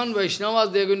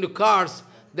Vaishnavas, they are going to cards,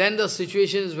 then the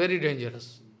situation is very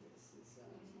dangerous.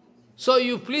 So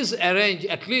you please arrange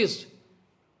at least,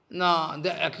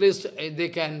 at least they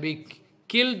can be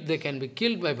killed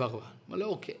by Bhagavan. Well,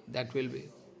 okay, that will be.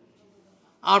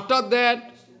 After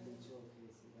that,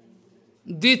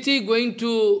 Diti going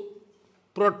to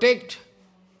protect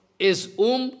his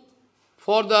womb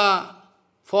for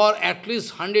at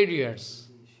least 100 years,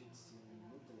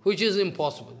 which is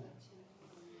impossible.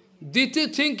 Diti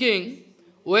thinking,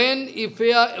 if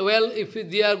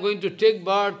they are going to take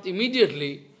birth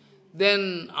immediately,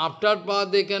 then after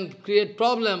birth they can create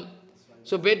problem.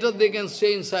 So better they can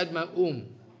stay inside my womb.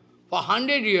 For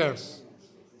 100 years,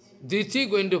 Diti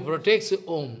going to protect his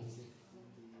womb.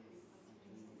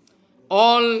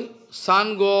 All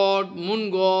sun god,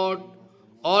 moon god,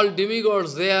 all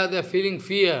demigods, they are feeling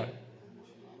fear.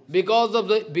 because of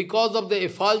the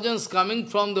effulgence coming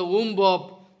from the womb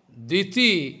of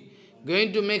Diti,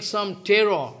 going to make some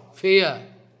terror, fear.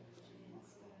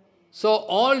 So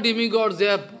all demigods, they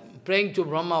are praying to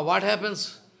Brahma. What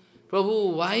happens?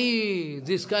 Prabhu, why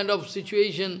this kind of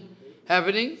situation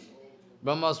happening?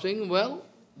 Brahma is saying, well,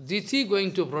 Diti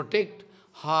going to protect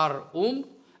her womb,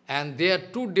 and there are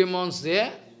two demons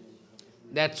there.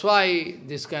 That's why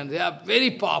this kind, they are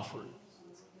very powerful.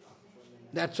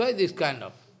 That's why this kind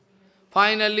of.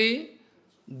 Finally,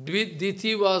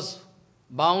 Diti was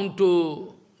bound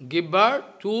to give birth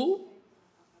to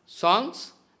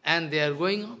sons, and they are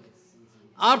going on.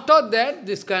 After that,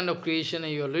 this kind of creation,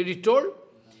 I already told,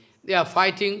 they are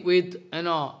fighting with,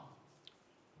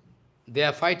 they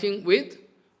are fighting with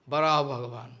Varaha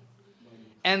Bhagavan.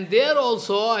 And there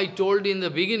also, I told in the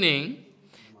beginning,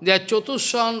 that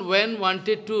Chatushan, when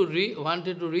wanted to reach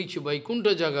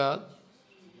Vaikuntha Jagat,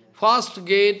 first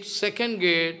gate, second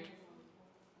gate,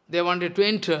 they wanted to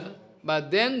enter, but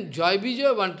then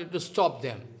Jayavijaya wanted to stop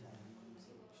them.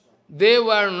 They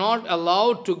were not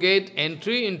allowed to get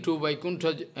entry into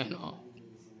Vaikuntha,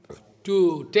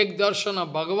 to take darshan of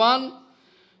Bhagavan.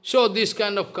 So this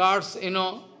kind of cards,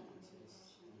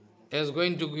 is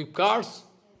going to give cards.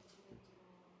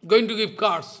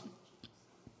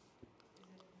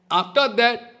 After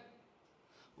that,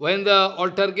 when the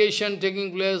altercation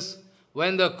taking place,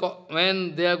 when they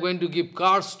are going to give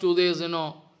cards to this,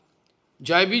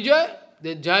 Jayavijaya,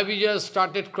 the Jayavijaya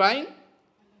started crying.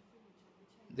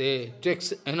 They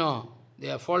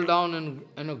they fall down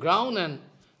on the ground and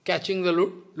catching the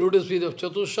lotus feet of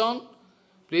Chatushan.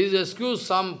 Please excuse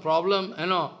some problem,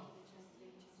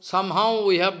 somehow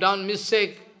we have done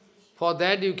mistake. For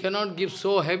that you cannot give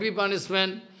so heavy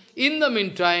punishment. In the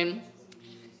meantime,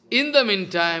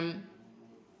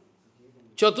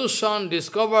 Chatushan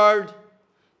discovered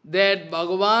that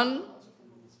Bhagavan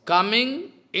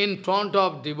coming in front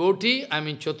of devotee,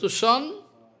 Chatushan,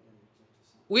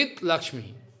 with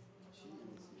Lakshmi.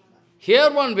 Here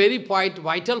one very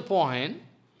vital point,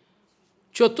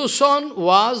 Chatushan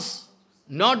was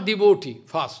not devotee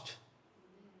first.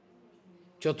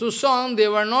 Chatushan, they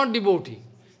were not devotee.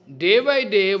 Day by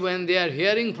day, when they are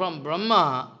hearing from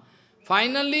Brahma,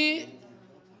 finally,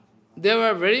 they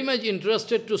were very much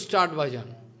interested to start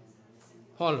bhajan.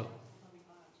 Follow.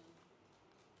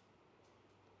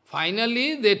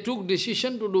 Finally, they took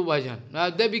decision to do bhajan. Now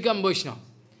they become Vaishnava.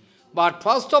 But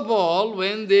first of all,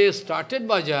 when they started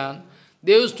bhajan,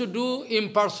 they used to do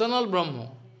impersonal Brahma.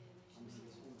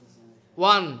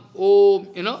 One, Om,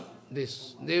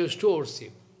 this. They used to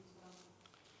worship.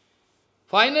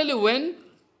 Finally, when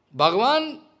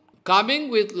Bhagavan coming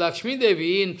with Lakshmi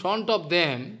Devi in front of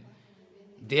them,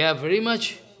 they are very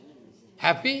much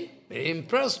happy, very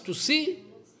impressed to see,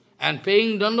 and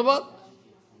paying dandavat.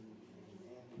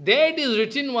 There it is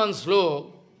written one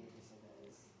slok,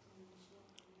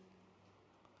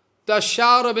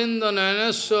 Tashyarabindo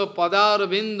nayanasya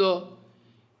padarabindo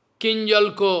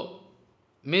kinjalko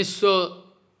misya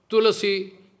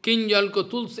tulasi kinjalko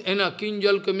tulsi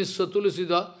kinjalko misya tulasi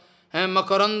da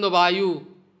makaranda vayu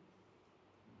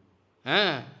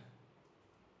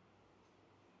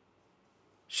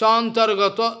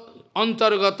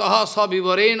Antargataha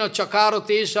savivarena chakara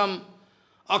tesam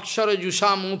akshara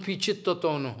jusamupi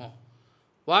chittatonoho.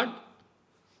 What?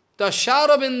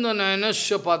 Tashyarabindo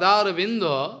nayanasya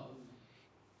padarabindo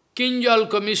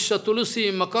kinjalka misya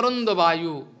tulasi makaranda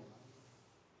vayu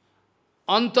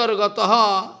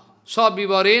antargataha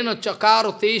savivarena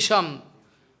chakara tesam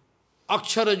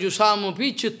akshara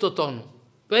jusamupi chittatono.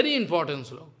 Very important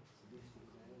sloka.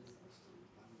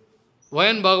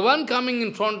 When Bhagavan coming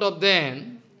in front of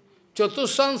them,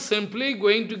 Chatushan simply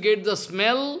going to get the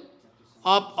smell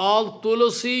of all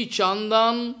tulasi,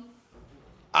 chandan,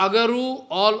 agaru,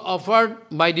 all offered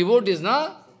by devotees,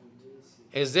 na?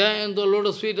 Is there in the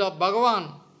lotus feet of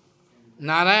Bhagavan,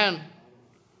 Narayan.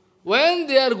 When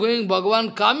they are going,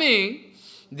 Bhagavan coming,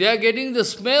 they are getting the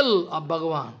smell of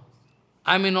Bhagavan.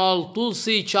 All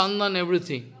tulsi, chandan,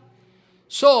 everything.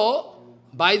 So,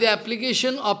 by the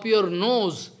application of your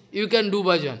nose, you can do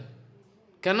bhajan.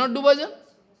 Cannot do bhajan?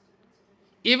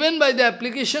 Even by the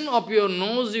application of your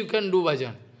nose, you can do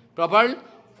bhajan. Properly.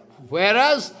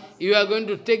 Whereas, you are going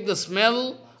to take the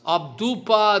smell of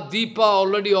dhupa, deepa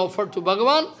already offered to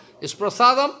Bhagavan, is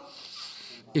prasadam,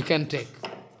 you can take.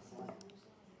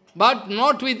 But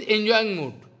not with enjoying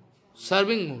mood,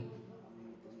 serving mood.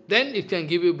 Then it can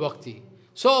give you bhakti.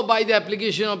 So, by the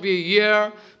application of your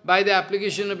ear, by the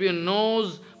application of your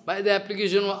nose, by the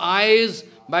application of eyes,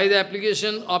 by the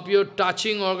application of your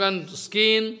touching organ,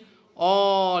 skin,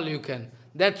 all you can.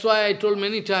 That's why I told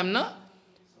many times,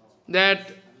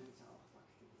 that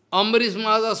Ambarish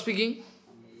Maharaj speaking.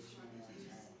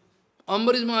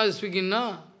 Ambarish Maharaj is speaking,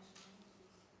 na?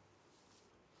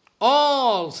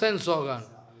 All sense organ.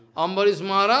 Ambarish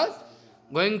Maharaj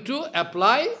going to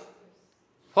apply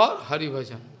for Hari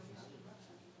Bhajan.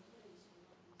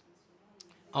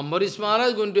 Ambarish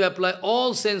Maharaj going to apply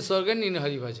all sense organ in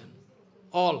Hari Bhajan.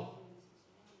 All.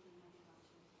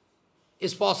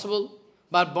 Is possible.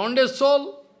 But bonded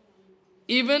soul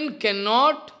even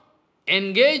cannot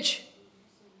engage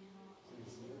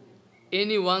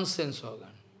any one sense organ.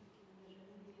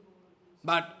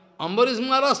 But Ambarish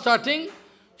Maharaj starting,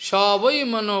 Shavai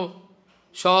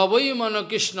mano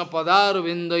Krishna padar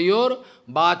vindayor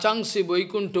bachangsi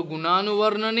vaikunta gunanu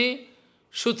varnane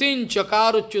Shutin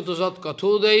chakaruchyutasat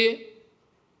kathodaye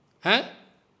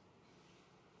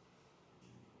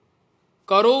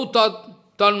Karo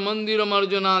tan mandiram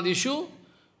arjanadishu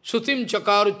Shutim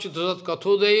chakaruchyutasat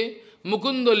kathodaye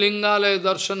Mukunda lingalaya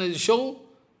darshana disho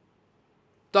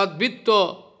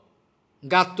Tadvitto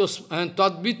gatto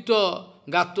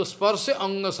sparse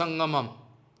anga sangamam.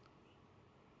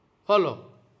 Follow.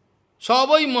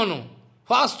 Savai mano.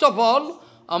 First of all,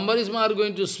 Ambarish Maharaj is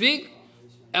going to speak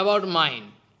about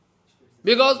mind.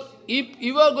 Because if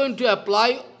you are going to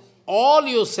apply all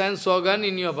your sense organ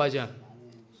in your bhajan,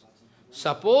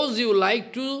 suppose you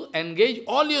like to engage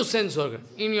all your sense organ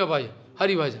in your bhajan,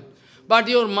 Hari Bhajan, but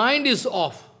your mind is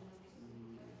off.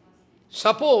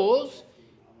 Suppose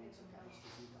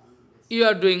you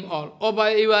are doing all, or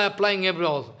you are applying every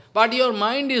all, but your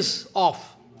mind is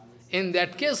off. In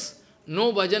that case,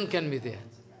 no bhajan can be there.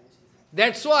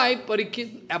 That's why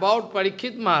about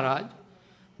Parikshit Maharaj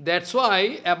it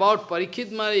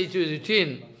is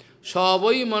written,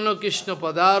 Savai mano Krishna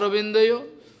padara vindayo,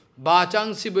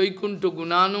 bachangsi vaikunta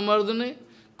gunanu mardane,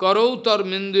 karautar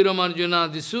mindiram arjuna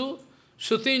disu,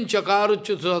 sutin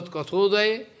chakaruchyutasat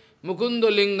kathodaye, mukunda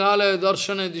lingalaya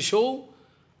darshana disho,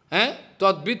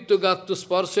 tadvittu gattu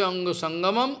sparsya anga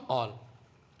sangamam, all.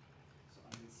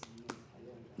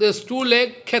 There's two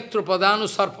leg, khetra padanu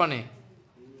sarpane,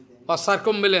 for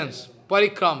circumambulance,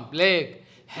 parikram, leg,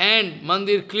 hand,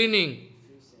 mandir cleaning,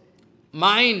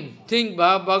 mind, think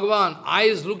Bhagavan,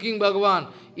 eyes looking Bhagavan,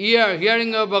 ear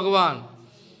hearing of Bhagavan,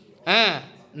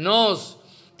 nose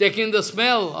taking the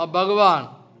smell of Bhagavan,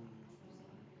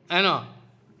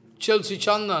 Chelsea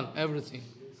Chandan, everything.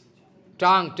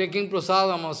 Tongue taking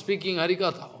prasadam or speaking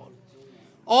Harikatha,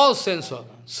 all sense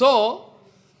organs. So,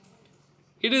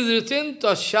 it is written,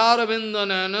 Tashyara vinda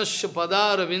nayanasya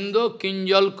padara vindo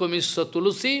kinjal komissa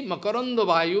tulusi makaranda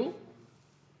vayu.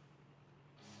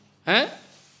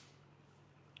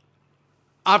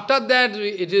 After that,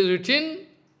 it is written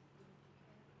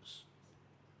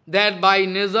that by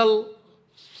nasal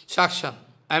suction,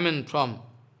 from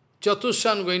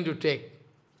Chatushan going to take.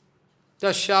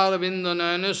 Tashyara vinda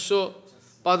nayanasya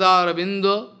padara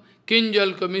vindo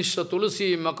kinjal komissa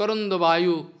tulusi makaranda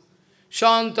vayu.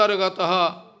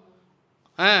 Shantaragataha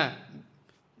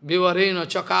vivarena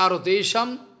chakaro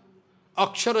tesham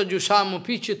akshara jusam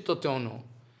pichittatono.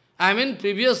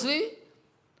 Previously,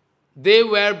 they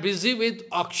were busy with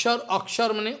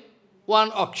akshar means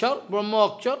one akshar,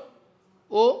 Brahma akshar,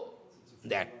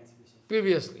 that,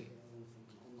 previously.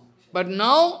 But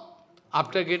now,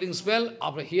 after getting smell,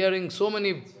 after hearing so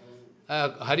many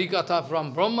Harikatha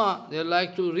from Brahma, they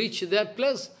like to reach that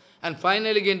place, and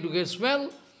finally again to get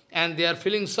smell, and they are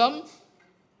feeling some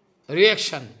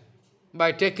reaction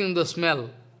by taking the smell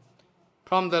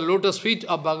from the lotus feet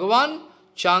of Bhagavan,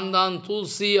 Chandan,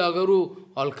 Tulsi, Agaru,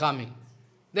 all coming.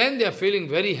 Then they are feeling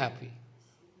very happy.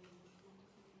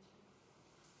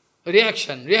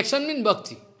 Reaction. Reaction means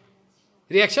bhakti.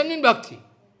 Reaction means bhakti.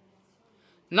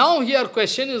 Now here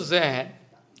question is that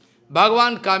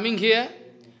Bhagavan coming here,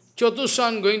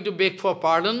 Chatushan going to beg for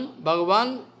pardon.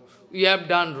 Bhagavan, we have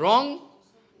done wrong.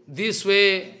 This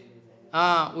way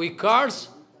we curse.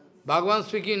 Bhagavan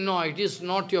speaking, no, it is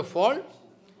not your fault.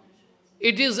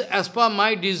 It is as per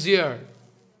my desire.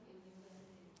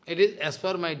 It is as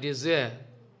per my desire.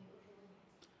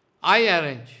 I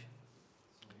arrange.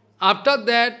 After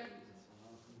that,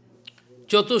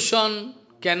 Chatushan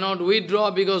cannot withdraw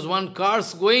because one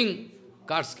curse going,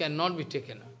 curse cannot be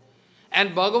taken.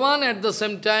 And Bhagavan at the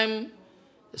same time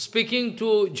speaking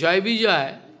to Jai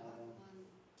Vijay,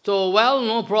 so, well,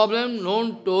 no problem,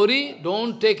 don't worry,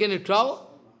 don't take any trouble.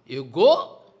 You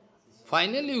go,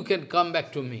 finally you can come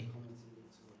back to me.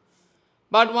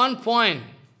 But one point,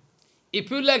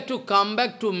 if you like to come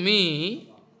back to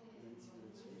me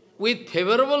with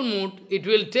favorable mood, it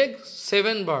will take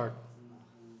 7 births.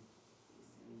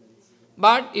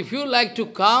 But if you like to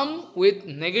come with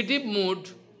negative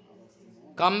mood,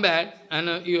 come back, and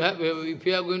if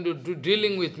you are going to do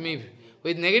dealing with me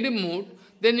with negative mood,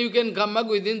 then you can come back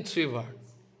within 3 words.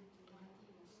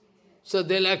 So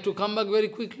they like to come back very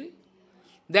quickly.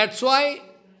 That's why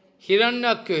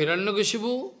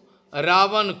Hiranyakashipu,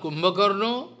 Ravan,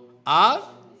 Kumbhakarna are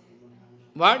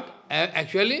what?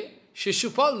 Actually,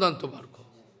 Shishupal Dantamarko.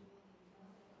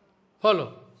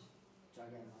 Follow?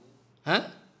 Huh?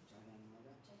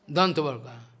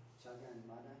 Dantamarka.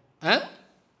 Huh?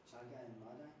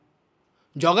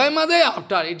 Jagai Madai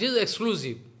after, it is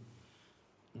exclusive.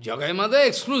 Jagai Madai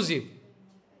exclusive.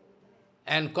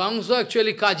 And Kamsa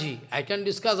actually Kaji, I can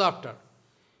discuss after.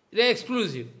 They are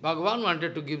exclusive. Bhagavan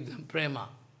wanted to give them prema.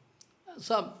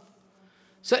 So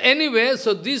anyway,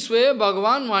 so this way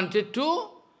Bhagavan wanted to,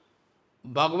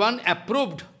 Bhagavan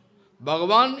approved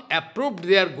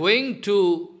they are going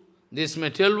to this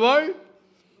material world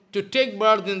to take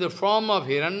birth in the form of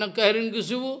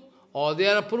Hiranyakashipu, or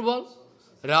their approval,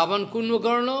 Ravan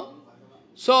Kumbhakarna.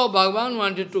 So Bhagavan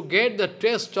wanted to get the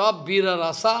taste of Bira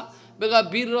Rasa, because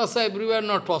Bira Rasa everywhere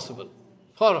not possible.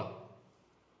 Follow?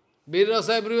 Bira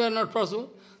Rasa everywhere not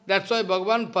possible. That's why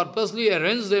Bhagavan purposely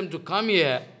arranged them to come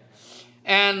here.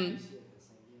 And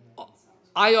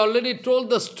I already told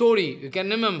the story, you can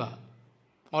remember.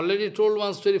 Already told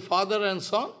one story, father and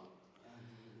son.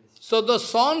 So the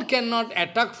son cannot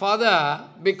attack father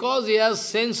because he has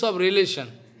sense of relation.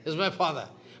 He is my father.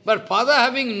 But father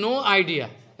having no idea,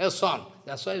 a son.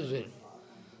 That's why he is doing.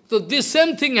 So this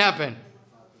same thing happened.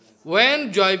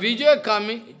 When Joy Vijay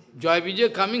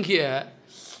coming here,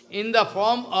 in the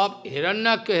form of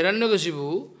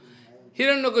Hiranyakashipu,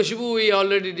 we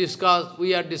already discussed,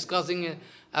 we are discussing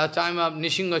at the time of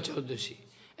Nishinga Chaudashi.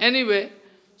 Anyway,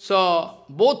 so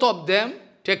both of them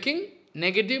taking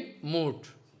negative mood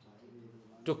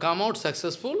to come out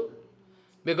successful,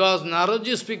 because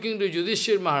Naradji speaking to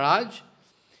Yudhishthira Maharaj,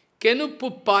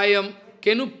 Kenuppayena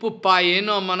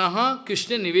manaha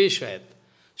Krishna niveshayat.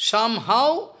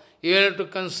 Somehow you have to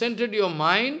concentrate your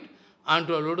mind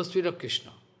onto a lotus feet of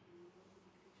Krishna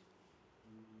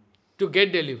to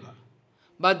get delivered.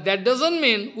 But that doesn't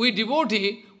mean we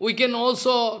devotee, we can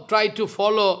also try to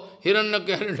follow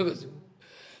Hiranyakashipu.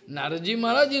 Naradji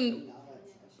Maharaj in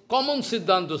common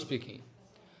Siddhanta speaking.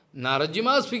 Naradji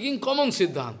Maharaj speaking common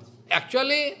Siddhanta.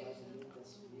 Actually,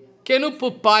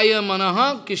 Kenuppaya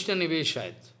manaha Krishna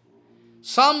niveshayat.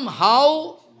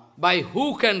 Somehow, by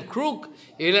hook and crook,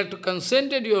 you have to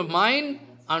concentrate your mind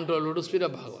onto a lotus feet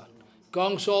of Bhagavan.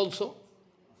 Kamsa also.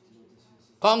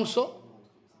 Kamsa,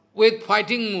 with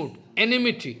fighting mood,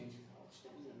 enmity,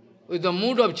 with the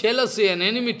mood of jealousy and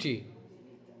enmity.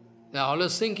 They are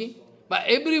always thinking. But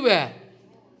everywhere,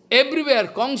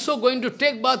 Kamsa going to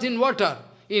take bath in water.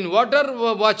 In water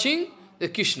watching the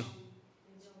Krishna.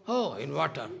 Oh, in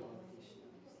water.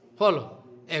 Follow,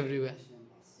 everywhere.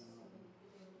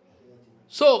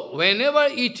 So, whenever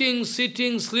eating,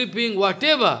 sitting, sleeping,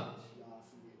 whatever,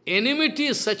 enmity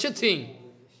is such a thing.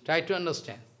 Try to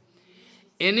understand.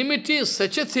 Enmity is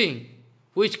such a thing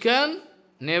which can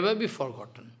never be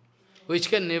forgotten. Which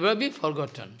can never be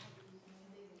forgotten.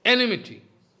 Enmity.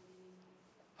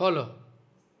 Follow.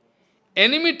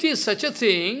 Enmity is such a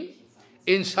thing,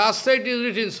 in Shastra it is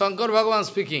written, Shankar Bhagavan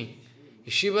speaking.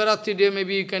 Shivaratri day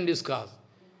maybe you can discuss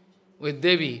with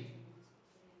Devi.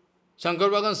 Shankar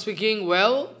Bhagavan speaking,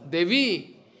 well,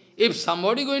 Devi, if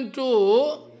somebody going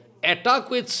to attack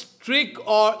with stick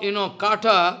or,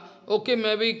 kata, okay,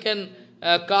 maybe can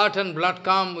cut and blood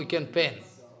come, we can pain.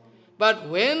 But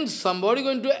when somebody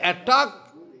going to attack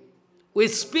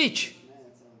with speech,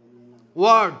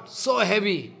 word so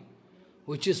heavy,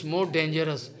 which is more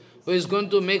dangerous, who is going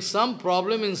to make some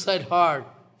problem inside heart.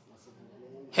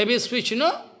 Heavy speech,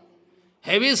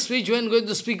 Heavy speech when going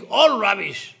to speak all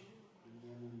rubbish.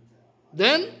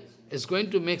 Then it's going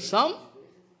to make some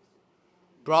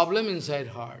problem inside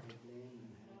heart.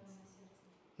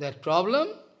 That problem,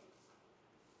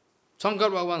 Shankar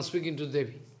Bhagavan speaking to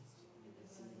Devi.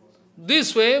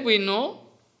 This way we know,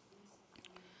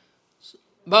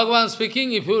 Bhagavan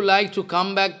speaking, if you like to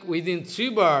come back within 3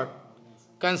 births,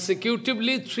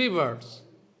 consecutively 3 births,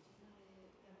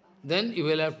 then you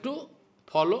will have to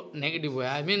follow negative way.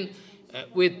 I mean,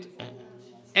 with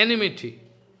enmity.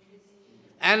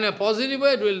 And a positive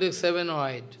way, it will take 7 or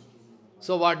 8.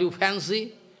 So what you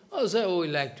fancy? Oh, say, oh, we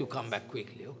like to come back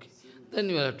quickly. Okay. Then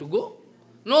you will have to go.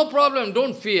 No problem,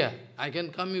 don't fear. I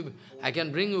can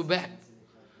bring you back.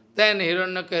 Then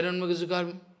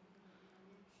Hiranyakashipu.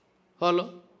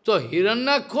 Follow? So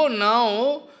Hiranyakashipu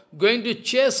now going to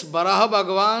chase Varaha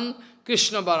Bhagavan,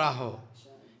 Krishna Varaha.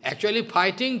 Actually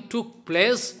fighting took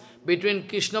place between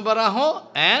Krishna Varaha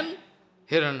and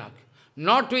Hiranyakashipu.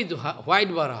 Not with white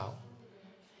Varaha.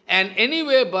 And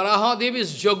anyway, Varaha Devi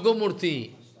is Yajna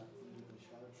Murti.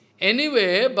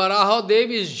 Anyway, Varaha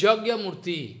Dev is Yajna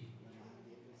Murti.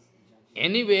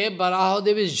 Anyway, Varaha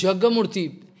Dev is Yajna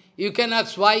Murti. You can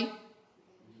ask why.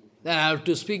 Then I have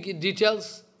to speak in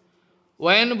details.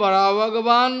 When Varaha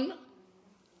Bhagavan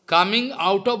coming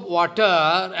out of water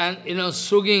and,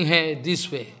 swinging head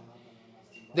this way,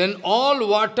 then all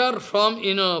water from,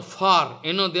 far,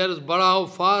 there is Varaha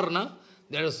far, na?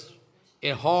 There is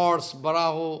a horse,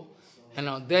 Varaha,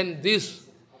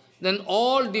 then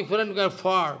all different are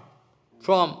far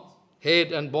from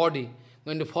head and body,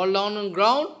 going to fall down on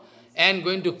ground and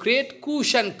going to create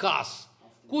kush and kas.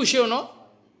 Kush, you know?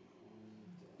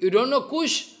 You don't know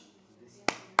kush?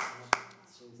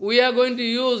 We are going to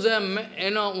use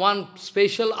one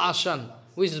special asana,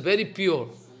 which is very pure,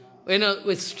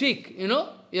 with stick,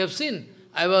 you have seen.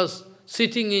 I was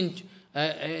sitting in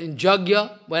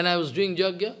Yajna, when I was doing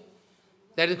Yajna,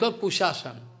 that is called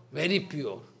Pushasana, very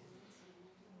pure.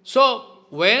 So,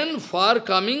 when fire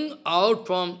coming out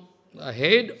from the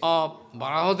head of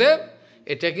Varahadev,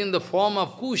 it taking the form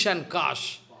of Kush and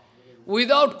Kash.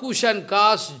 Without Kush and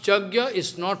Kash, Yajna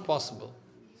is not possible.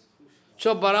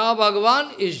 So, Varaha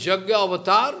Bhagavan is Yajna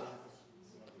avatar.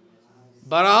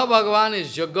 Varaha Bhagavan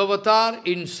is Yajna avatar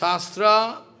in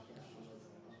Shastra.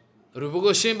 Rupa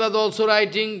Goswami was also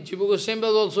writing, Jiva Goswami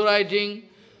was also writing.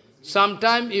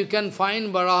 Sometimes you can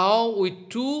find Varaha with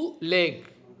two legs.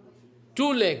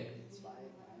 Two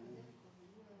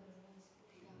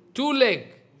legs,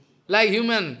 like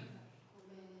human,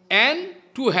 and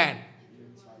two hands.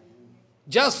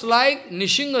 Just like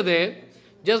Nishingadev,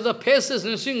 just the face is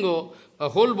Nishingo, the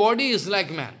whole body is like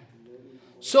man.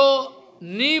 So,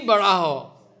 Ni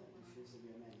Varaha,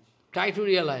 try to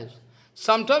realize.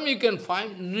 Sometimes you can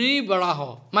find Ni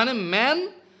Varaha, man,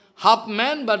 half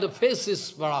man, but the face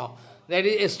is Varaha. That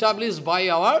is established by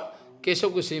our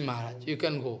Keshav Goswami Maharaj. You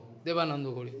can go,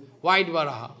 Devananda Gori, white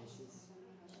Varaha.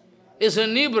 It's a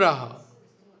Ni Varaha.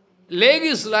 Leg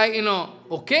is like,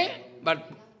 okay,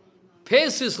 but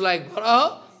face is like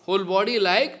Varaha, whole body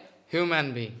like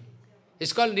human being.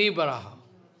 It's called Ni Varaha.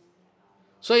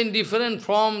 So in different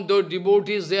form, those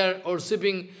devotees, they are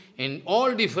worshipping in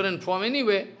all different form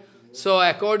anyway. So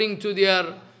according to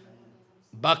their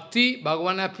bhakti,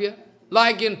 Bhagavan appear.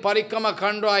 Like in Parikrama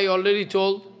Khanda, I already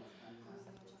told.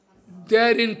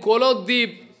 There in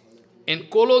Kolodip,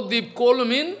 Kol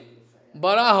means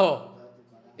Varaha.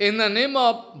 In the name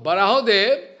of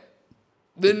Varahadev,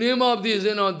 the name of this,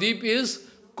 deep is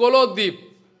Kolodip.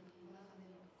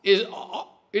 It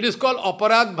is called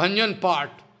Aparad Bhanjan part.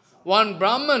 One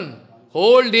Brahman,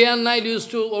 whole day and night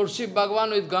used to worship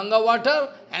Bhagavan with Ganga water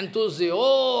and to say,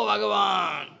 oh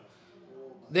Bhagavan.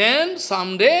 Then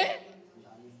someday,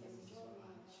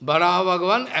 Varaha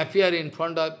Bhagavan appear in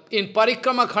front of, in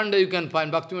Parikrama Khanda you can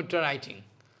find, Bhaktivinoda writing.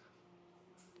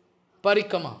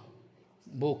 Parikrama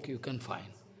book you can find.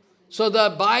 So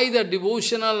by the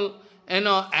devotional,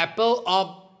 apple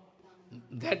of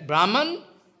that Brahman,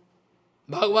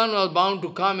 Bhagavan was bound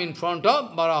to come in front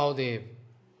of Varahadev.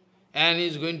 And he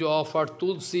is going to offer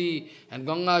Tulsi and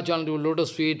Ganga Jal to lotus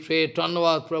feet, pray,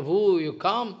 Tanavad Prabhu, you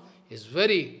come. It's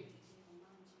very...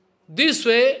 This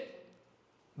way,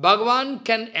 Bhagavan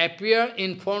can appear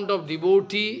in front of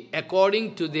devotee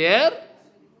according to their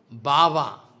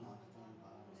bhava.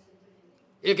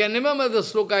 You can remember the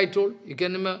sloka I told? You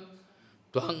can remember?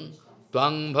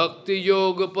 Tvang bhakti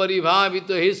yoga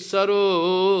paribhavita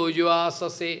hissaro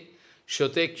yuasase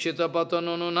shotekshita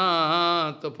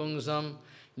patanonunata pungsam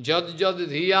jad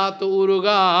dhiyat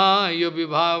uruga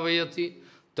yobhivavayati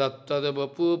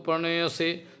tattadavapu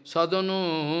pranayase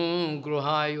sadanu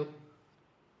gruhayo.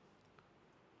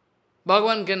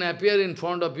 Bhagavan can appear in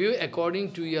front of you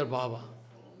according to your bhava.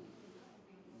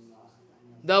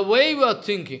 The way you are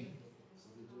thinking.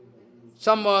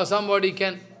 Somebody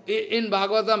can, in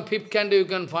Bhagavatam, 5th canto you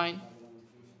can find.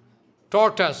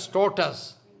 Tortoise,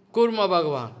 Kurma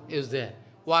Bhagavan is there.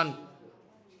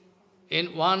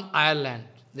 In one Ireland,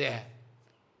 there.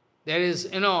 There is,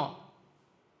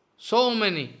 so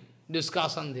many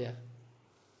discussion there.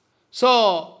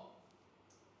 So,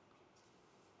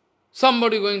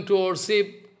 somebody going to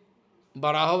worship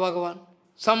Varaha Bhagavan,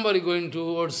 somebody going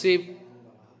to worship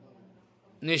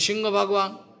Nishinga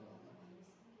Bhagavan,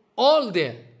 all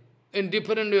there, in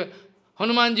different way.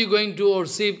 Hanumanji going to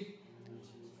worship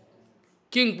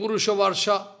King Purusha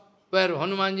Varsha, where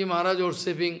Hanumanji Maharaj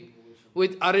worshipping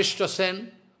with Arishta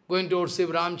Sen, going to worship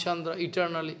Ramchandra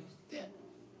eternally. There.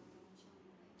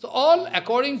 So all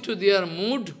according to their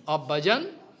mood of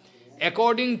bhajan,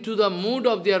 according to the mood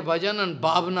of their bhajan and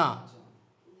bhavna,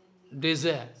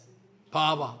 desire,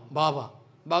 bhava,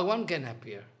 Bhagavan can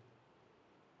appear.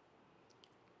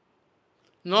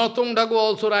 Narottam Thakur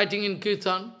also writing in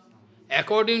Kirtan,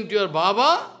 according to your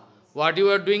Baba, what you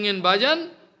are doing in bhajan,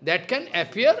 that can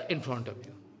appear in front of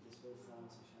you.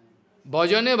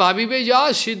 Bhajane bhavibe ja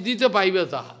siddhita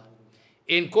paivata.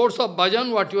 In course of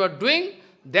bhajan, what you are doing,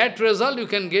 that result you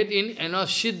can get in a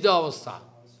siddha avastha.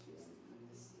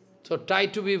 So try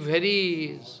to be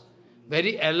very,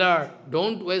 very alert.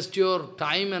 Don't waste your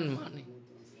time and money.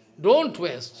 Don't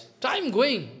waste. Time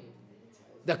going.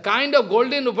 The kind of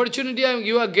golden opportunity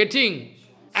you are getting,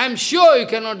 I am sure you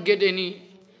cannot get any.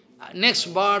 Next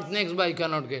birth, you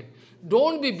cannot get.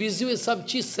 Don't be busy with some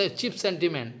cheap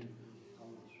sentiment.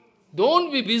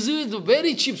 Don't be busy with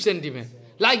very cheap sentiment,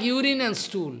 like urine and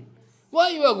stool. Why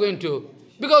you are going to?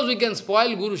 Because we can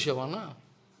spoil Guru Seva, na?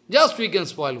 Just we can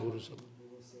spoil Guru Seva.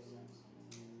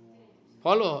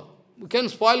 Follow? We can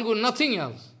spoil Guru, nothing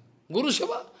else. Guru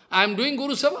Seva, I am doing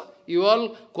Guru Seva, you all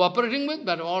cooperating with,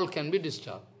 but all can be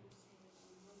disturbed.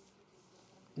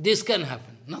 This can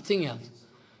happen, nothing else.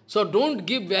 So don't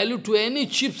give value to any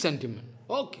cheap sentiment.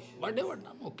 Okay, whatever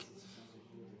done, okay.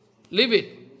 Leave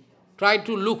it. Try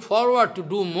to look forward to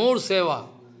do more seva.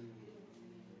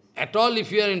 At all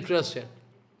if you are interested.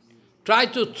 Try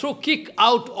to kick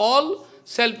out all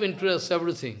self-interest,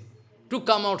 everything, to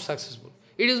come out successful.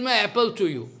 It is my appeal to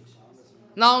you.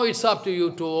 Now it's up to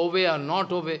you to obey or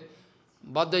not obey.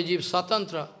 Badajiv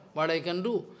Satantra, what I can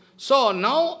do. So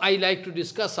now I like to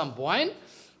discuss some point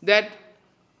that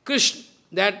Krishna,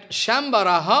 that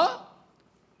Shambharaha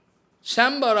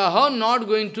not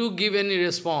going to give any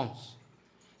response.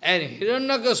 And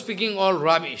Hiranyaka speaking all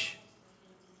rubbish.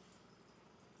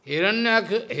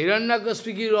 Hiranyaka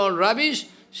speaking all rubbish,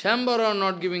 Shambharaha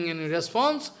not giving any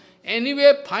response.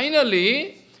 Anyway,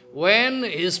 finally, when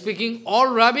he is speaking all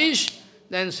rubbish,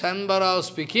 then Shambharaha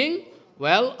speaking,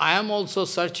 well, I am also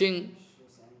searching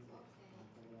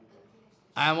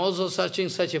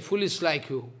such a foolish like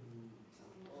you,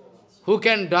 who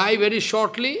can die very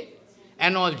shortly,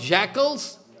 and all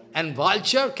jackals and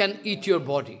vulture can eat your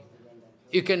body.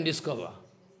 You can discover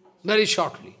very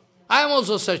shortly. I am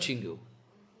also searching you.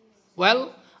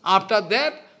 Well, after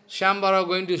that, Shambhara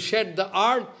going to shed the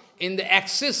earth in the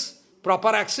axis, proper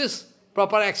axis,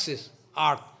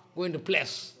 earth, going to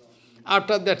place.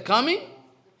 After that coming,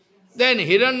 then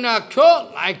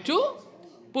Hiranyaksha like to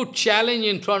put challenge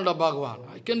in front of Bhagavan.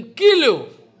 I can kill you.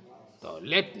 So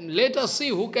let us see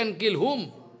who can kill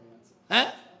whom.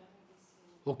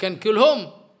 Who can kill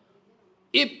whom?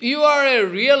 If you are a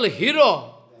real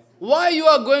hero, why you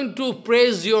are going to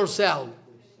praise yourself?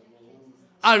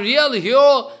 A real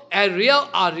hero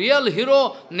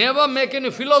never make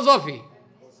any philosophy.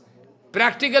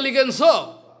 Practically can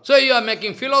so. So you are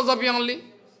making philosophy only.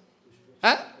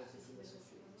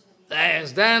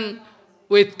 Yes, then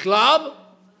with club,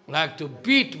 like to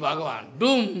beat Bhagavan.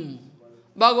 Doom.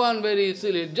 Bhagavan very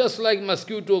easily, just like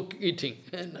mosquito eating.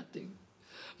 Nothing.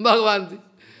 Bhagavan,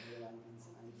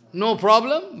 no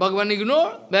problem. Bhagavan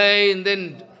ignore.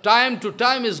 Then time to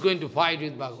time is going to fight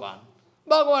with Bhagavan.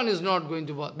 Bhagavan is not going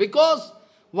to bother. Because,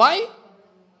 why?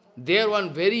 There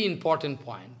one very important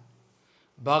point.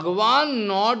 Bhagavan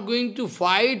not going to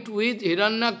fight with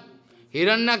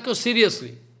Hiranyaka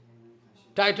seriously.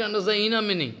 Try to understand the inner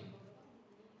meaning.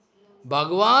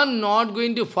 Bhagavan not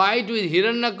going to fight with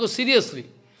Hiranyaka seriously.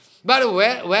 But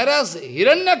whereas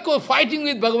Hiranyaka fighting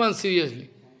with Bhagavan seriously.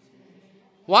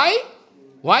 Why?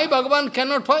 Why Bhagavan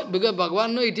cannot fight? Because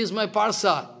Bhagavan knows it is my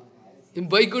parsad. In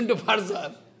Vaikuntha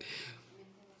parsad.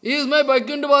 He is my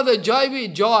Vaikuntha parsad,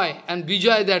 joy and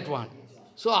Vijay that one.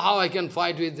 So how I can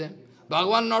fight with them?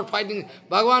 Bhagavan not fighting,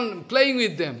 Bhagavan playing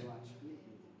with them.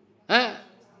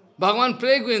 Bhagavan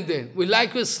playing with them. We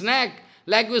like with snack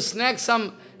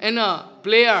some,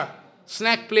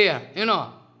 snack player,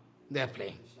 they are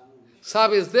playing.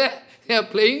 Sab is there, they are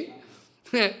playing.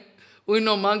 We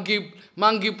know monkey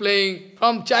playing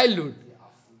from childhood.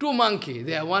 Two monkeys,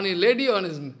 they are one is lady, one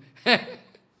is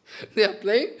they are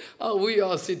playing, we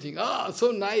are sitting.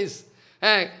 So nice.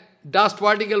 Dust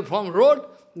particle from road,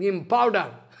 give him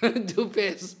powder to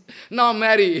face. Now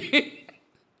marry.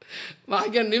 I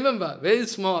can remember, very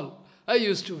small. I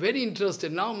used to very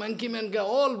interested. Now monkey man,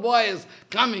 all boys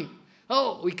coming.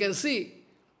 Oh, we can see.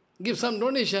 Give some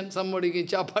donation. Somebody give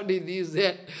chapati, this,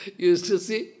 there. Used to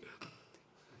see.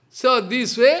 So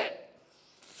this way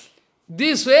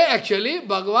actually,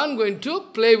 Bhagavan going to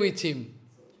play with him.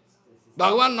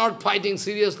 Bhagavan not fighting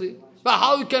seriously. But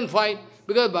how you can fight?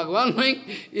 Because Bhagavan knowing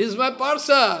is my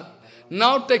parsad.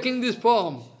 Now taking this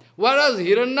form. Whereas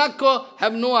Hiranyaka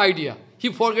have no idea. He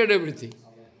forget everything.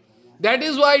 That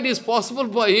is why it is possible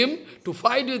for him to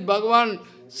fight with Bhagavan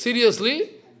seriously,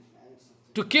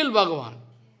 to kill Bhagavan.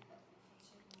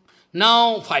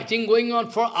 Now fighting going on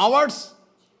for hours.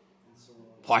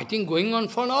 fighting going on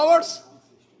for hours.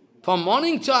 From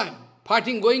morning time,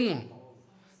 fighting going on.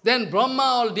 Then Brahma,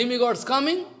 all demigods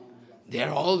coming, they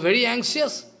are all very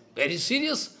anxious, very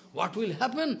serious. What will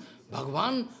happen?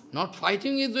 Bhagavan not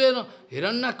fighting with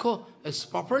Hiranyakho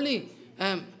properly.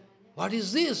 What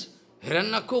is this?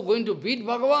 Hiranyakho going to beat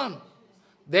Bhagavan.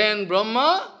 Then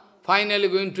Brahma finally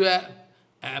going to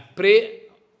pray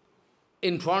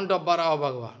in front of Varaha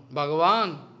Bhagavan.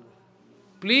 Bhagavan,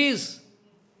 please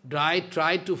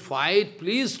try to fight.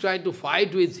 Please try to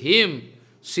fight with him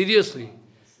seriously.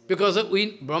 Because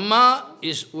Brahma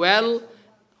is well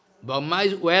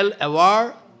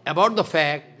aware about the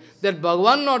fact that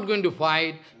Bhagavan not going to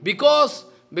fight because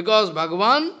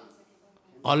Bhagavan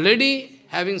already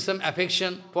having some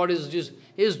affection for his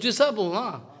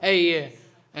disciple,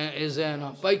 is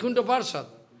Vaikuntha Parshad.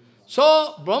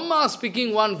 So Brahma is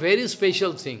speaking one very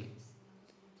special thing,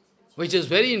 which is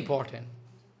very important.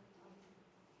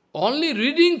 Only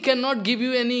reading cannot give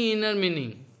you any inner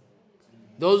meaning.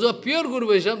 Those who are pure Guru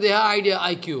Vaishnava, they have idea,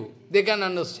 IQ. They can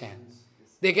understand.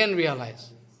 They can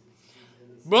realize.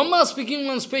 Brahma speaking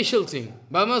one special thing.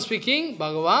 Brahma speaking,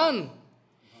 Bhagavan,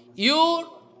 you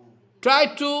try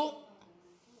to,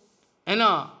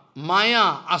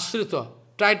 Maya, Asrita,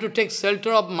 try to take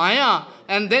shelter of Maya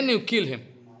and then you kill him.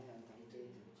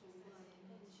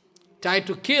 Try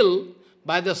to kill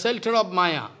by the shelter of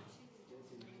Maya.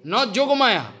 Not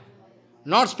Yogamaya.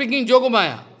 Not speaking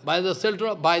Yogamaya. By the shelter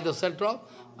of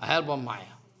help of Maya.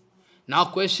 Now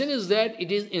question is that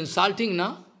it is insulting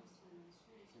now.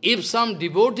 If some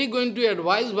devotee going to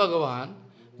advise Bhagavan,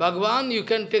 Bhagavan, you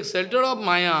can take shelter of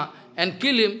Maya and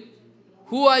kill him.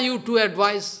 Who are you to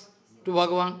advise to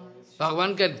Bhagavan?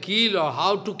 Bhagavan can kill or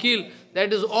how to kill.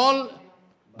 That is all,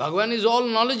 Bhagavan is all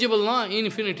knowledgeable, no?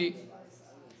 Infinity.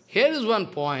 Here is one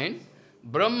point.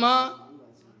 Brahma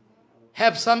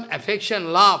have some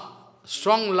affection, love,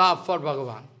 strong love for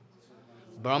Bhagavan.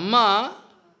 Brahma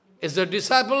is the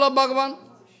disciple of Bhagavan.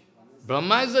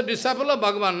 Brahma is the disciple of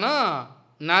Bhagavan, na?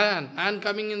 Narayan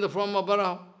coming in the form of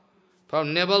Varaha.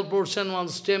 From navel portion, one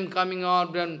stem coming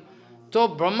out. So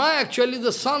Brahma actually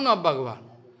the son of Bhagavan.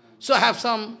 So have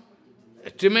some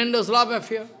tremendous love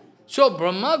affair. So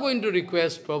Brahma going to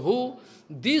request Prabhu,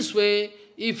 this way,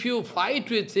 if you fight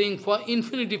with him for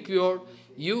infinity pure,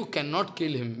 you cannot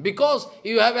kill him. Because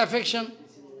you have affection.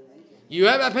 You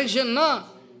have affection, na?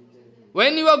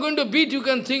 When you are going to beat, you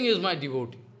can think, is my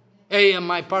devotee.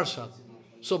 My Parshad.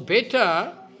 So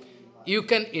better, you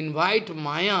can invite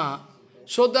Maya,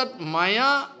 so that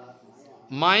Maya,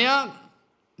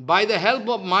 by the help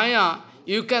of Maya,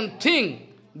 you can think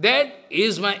that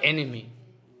is my enemy.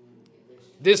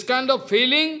 This kind of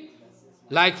feeling,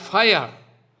 like fire,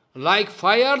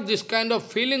 this kind of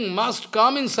feeling must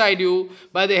come inside you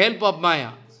by the help of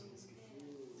Maya.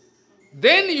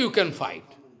 Then you can fight.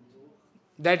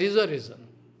 That is the reason.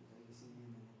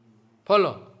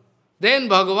 Follow. Then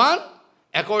Bhagavan,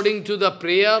 according to the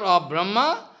prayer of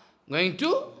Brahma, going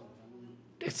to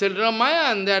take shelter of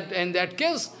Maya, and that in that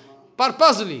case,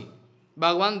 purposely,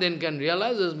 Bhagavan then can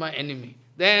realize as my enemy.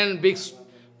 Then big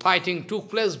fighting took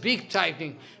place, big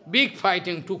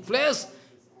fighting took place,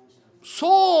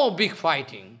 so big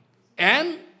fighting.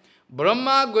 And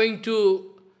Brahma going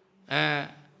to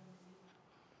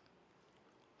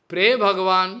pray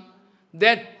Bhagavan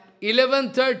that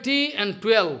 11:30 and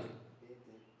 12,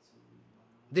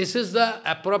 this is the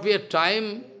appropriate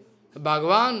time,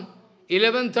 Bhagavan,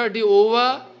 11:30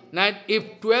 over, night,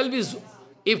 if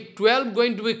 12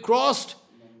 going to be crossed,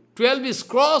 12 is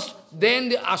crossed, then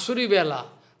the Asuri Vela,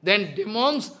 then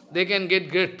demons, they can get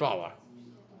great power.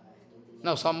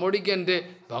 Now somebody can say,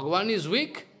 Bhagavan is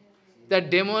weak, that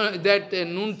demon, that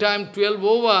noontime 12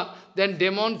 over, then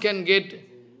demon can get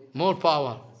more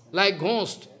power. Like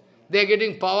ghost, they are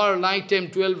getting power night time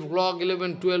 12 o'clock,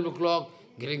 11, 12 o'clock,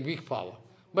 getting big power.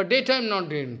 But daytime not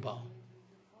getting power.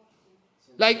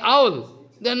 Like owl,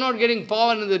 they are not getting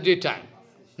power in the daytime.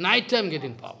 Night time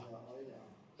getting power.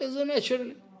 It's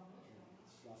naturally.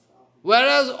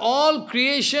 Whereas all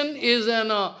creation is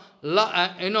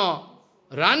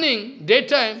running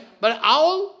daytime, but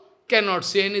owl cannot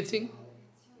see anything.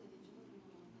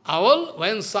 Owl,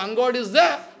 when sun god is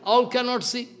there, owl cannot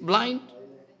see, blind.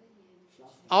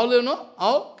 Owl,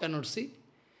 owl cannot see.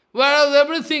 Whereas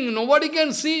everything, nobody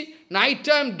can see,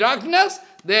 nighttime darkness,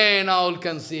 then owl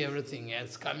can see everything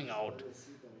else coming out,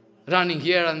 running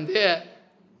here and there.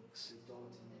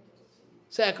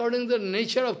 So according to the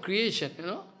nature of creation,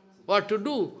 what to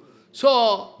do.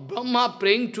 So Brahma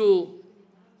praying to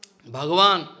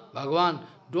Bhagavan, Bhagavan,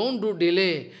 don't do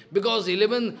delay, because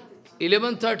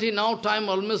 11:30 now time,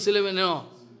 almost 11,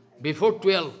 before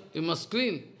 12, you must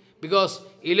clean. Because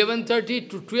 11:30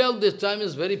 to 12, this time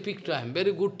is very peak time,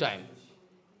 very good time.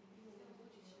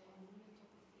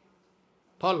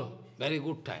 Follow, very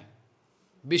good time.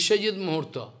 Vishwajit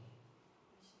Muhurta.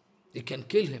 You can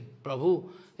kill him. Prabhu,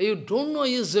 you don't know,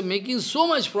 he is making so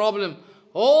much problem.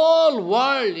 Whole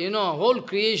world, whole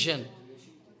creation,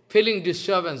 feeling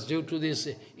disturbance due to this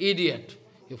idiot.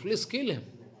 You please kill him.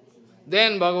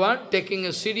 Then Bhagavan taking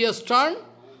a serious turn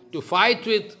to fight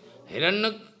with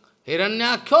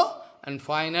Hiranyaksha, and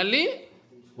finally,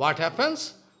 what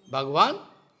happens? Bhagavan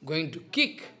going to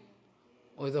kick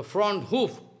with the front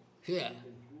hoof here.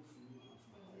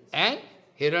 And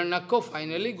Hiranyaksha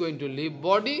finally going to leave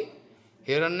body.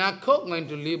 Hiranyaksha going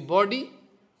to leave body.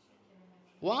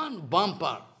 One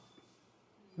bumper.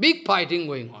 Big fighting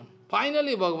going on.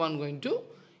 Finally, Bhagavan going to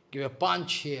give a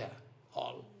punch here.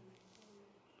 All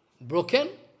broken,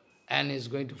 and is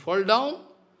going to fall down.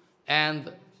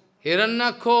 And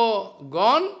Hiranyaksha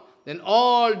gone. Then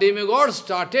all demigods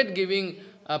started giving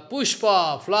a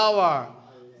pushpa, flower,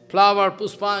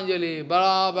 Puspanjali,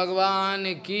 Varaha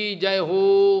Bhagavan ki jai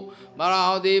ho,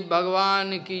 Varaha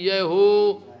Bhagavan ki jai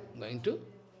ho. Going to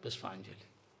Puspanjali.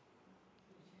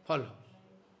 Follow.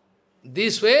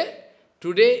 This way,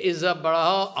 today is a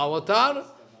Varaha Avatar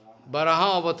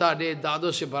day,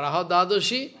 Dadashi, Varaha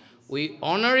Dwadashi. We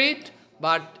honor it,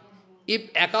 but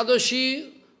if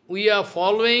Ekadashi we are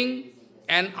following,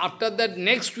 and after that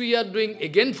next we are doing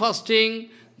again fasting,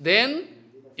 then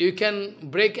you can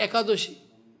break Ekadashi.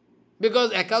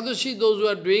 Because Ekadashi, those who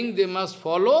are doing, they must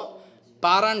follow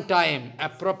Paran time,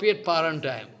 appropriate Paran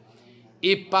time.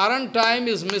 If Paran time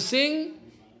is missing,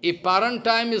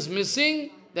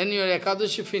 then your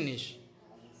Ekadashi finish.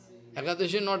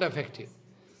 Ekadashi not effective.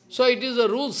 So it is a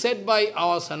rule set by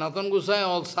our Sanatana Gosai,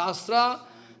 all Shastra,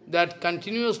 that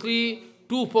continuously,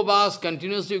 2 upavas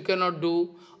continuously you cannot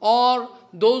do. Or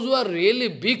those who are really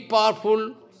big,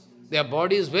 powerful, their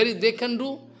body is very, they can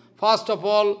do. First of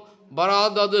all,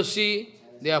 Varaha Dwadashi,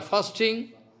 they are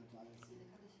fasting,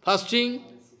 Varaha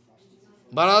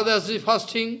Dwadashi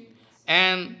fasting,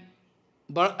 and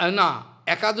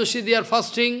Ekadashi they are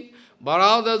fasting,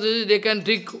 Varaha Dwadashi they can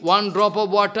take 1 drop of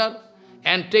water,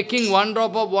 and taking 1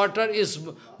 drop of water is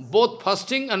both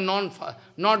fasting and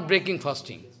not breaking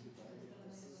fasting.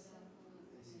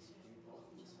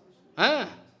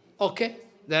 Okay.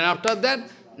 Then after that,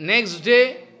 next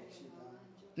day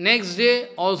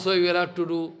also you will have to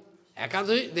do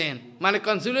Ekadashi, then.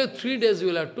 Consider 3 days you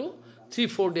will have to,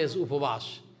 3-4 days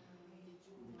upavas.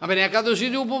 Ekadashi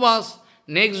is upavas.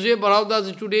 Next day, Varaha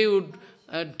Dwadashi, today you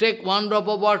would take 1 drop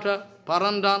of water,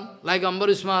 Parandan, like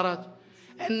Ambarish Maharaj.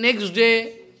 And next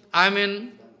day,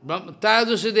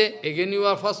 Trayadashi day, again you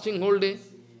are fasting whole day.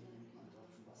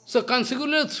 So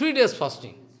consequently 3 days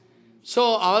fasting.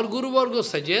 So our Guru Varga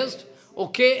suggests,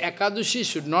 okay, Ekadashi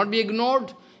should not be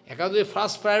ignored. Ekadashi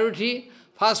first priority.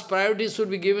 First priority should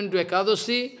be given to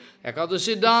Ekadashi.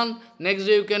 Ekadashi done. Next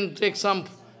day you can take some,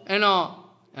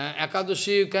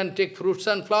 Ekadashi you can take fruits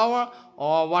and flower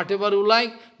or whatever you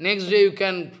like. Next day you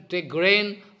can take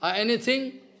grain or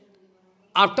anything.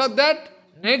 After that,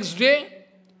 next day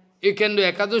you can do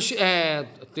Ekadashi,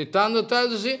 Titanda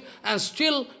Trayadashi, and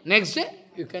still next day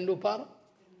you can do Para.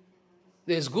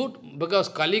 This is good, because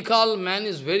Kalikal man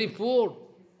is very poor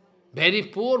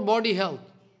body health.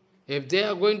 If they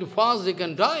are going to fast, they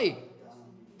can die.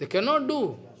 They cannot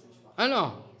do. I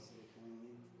know.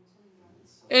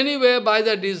 Anyway, by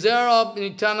the desire of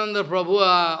Nityananda Prabhu,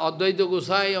 Advaita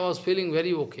Gosai, I was feeling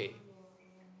very okay.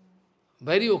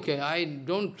 Very okay. I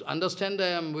don't understand I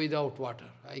am without water.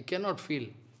 I cannot feel.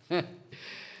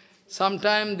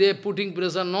 Sometimes they are putting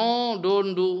pressure. No,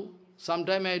 don't do.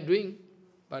 Sometimes I am doing.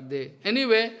 But they...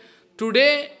 Anyway,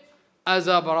 today, as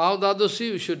a Varaha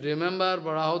Dwadashi, we should remember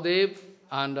Varaha Dev,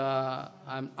 and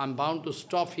I'm bound to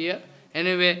stop here.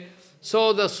 Anyway,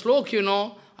 so the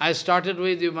slok, I started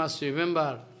with, you must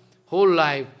remember, whole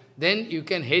life. Then you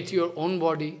can hate your own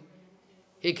body.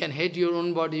 You can hate your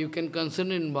own body. You can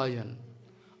concentrate in bhajan.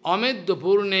 Amedya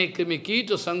purne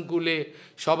krimikita sankule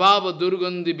shabhava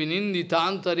durgandhi binindita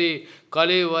antare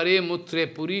kale vare mutre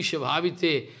purisha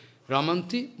bhavite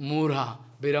ramanti murha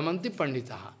viramanti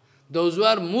panditaha. Those who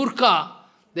are murkha,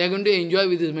 they are going to enjoy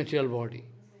with this material body.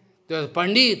 They are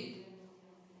pandit.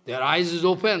 Their eyes is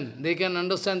open. They can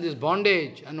understand this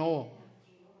bondage and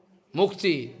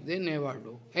mukti. They never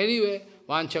do. Anyway,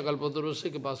 vancha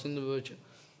kalpatarusya kipasindu vacha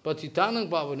patitanang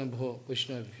pavane bho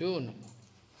Vaishnavabhyo namo.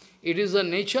 It is the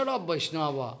nature of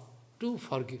Vaishnava to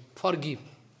forgive.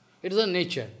 It is a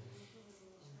nature.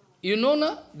 You know,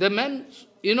 na, the man,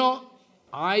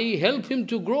 I help him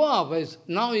to grow up.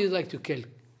 Now he is like to kill.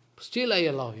 Still I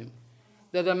allow him.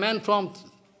 That the man from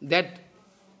that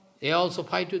They also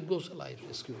fight with Gosha life,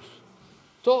 excuse.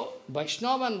 So,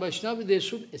 Vaishnava and Vaishnavi, they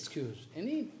should excuse.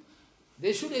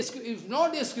 They should excuse. If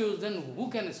not excuse, then who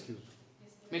can excuse?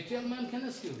 Material man can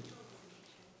excuse.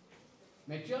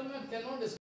 Material man cannot excuse.